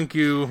 Well, thank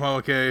you,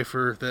 Mama K,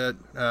 for that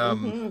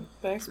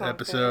Thanks,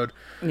 episode.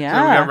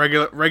 Yeah. So we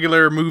got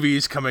regular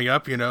movies coming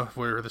up.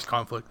 Where there's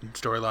conflict and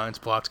storylines,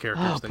 plots,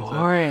 characters,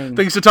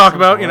 things to talk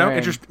about.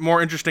 Boring.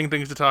 More interesting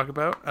things to talk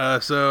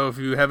about. So if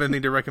you have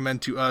anything to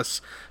recommend to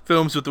us,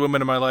 Films with the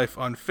Women in My Life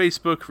on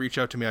Facebook. Reach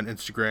out to me on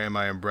Instagram.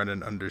 I am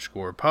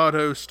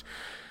Brennan_podhost.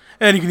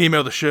 And you can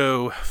email the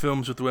show,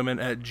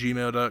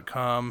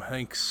 filmswithwomen@gmail.com.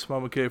 Thanks,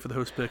 Mama K, for the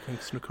host pick.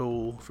 Thanks,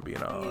 Nicole, for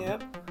being on.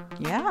 Yep.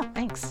 Yeah,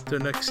 thanks. Till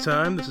next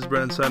time, this is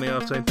Brennan signing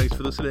off, saying thanks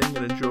for listening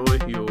and enjoy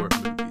your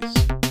movies.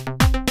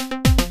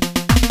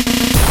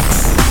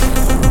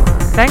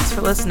 Thanks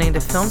for listening to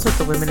Films with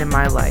the Women in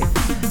My Life.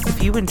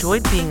 If you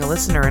enjoyed being a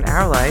listener in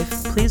our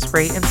life, please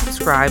rate and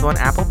subscribe on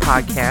Apple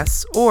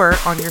Podcasts or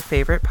on your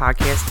favorite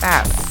podcast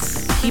app.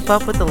 Keep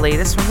up with the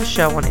latest from the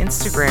show on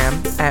Instagram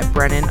at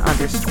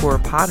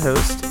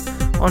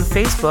Brennan_podhost, on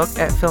Facebook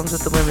at Films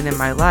with the Women in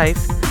My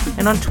Life,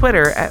 and on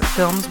Twitter at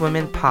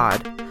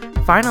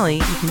FilmsWomenPod. Finally,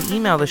 you can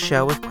email the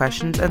show with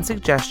questions and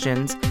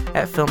suggestions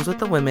at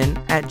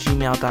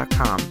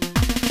filmswiththewomen@gmail.com.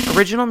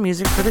 Original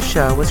music for the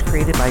show was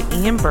created by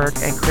Ian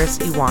Burke and Chris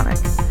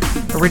Iwanek.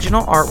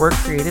 Original artwork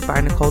created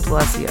by Nicole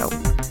D'Alessio.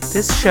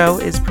 This show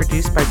is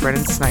produced by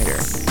Brennan Snyder.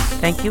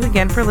 Thank you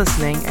again for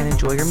listening and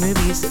enjoy your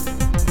movies.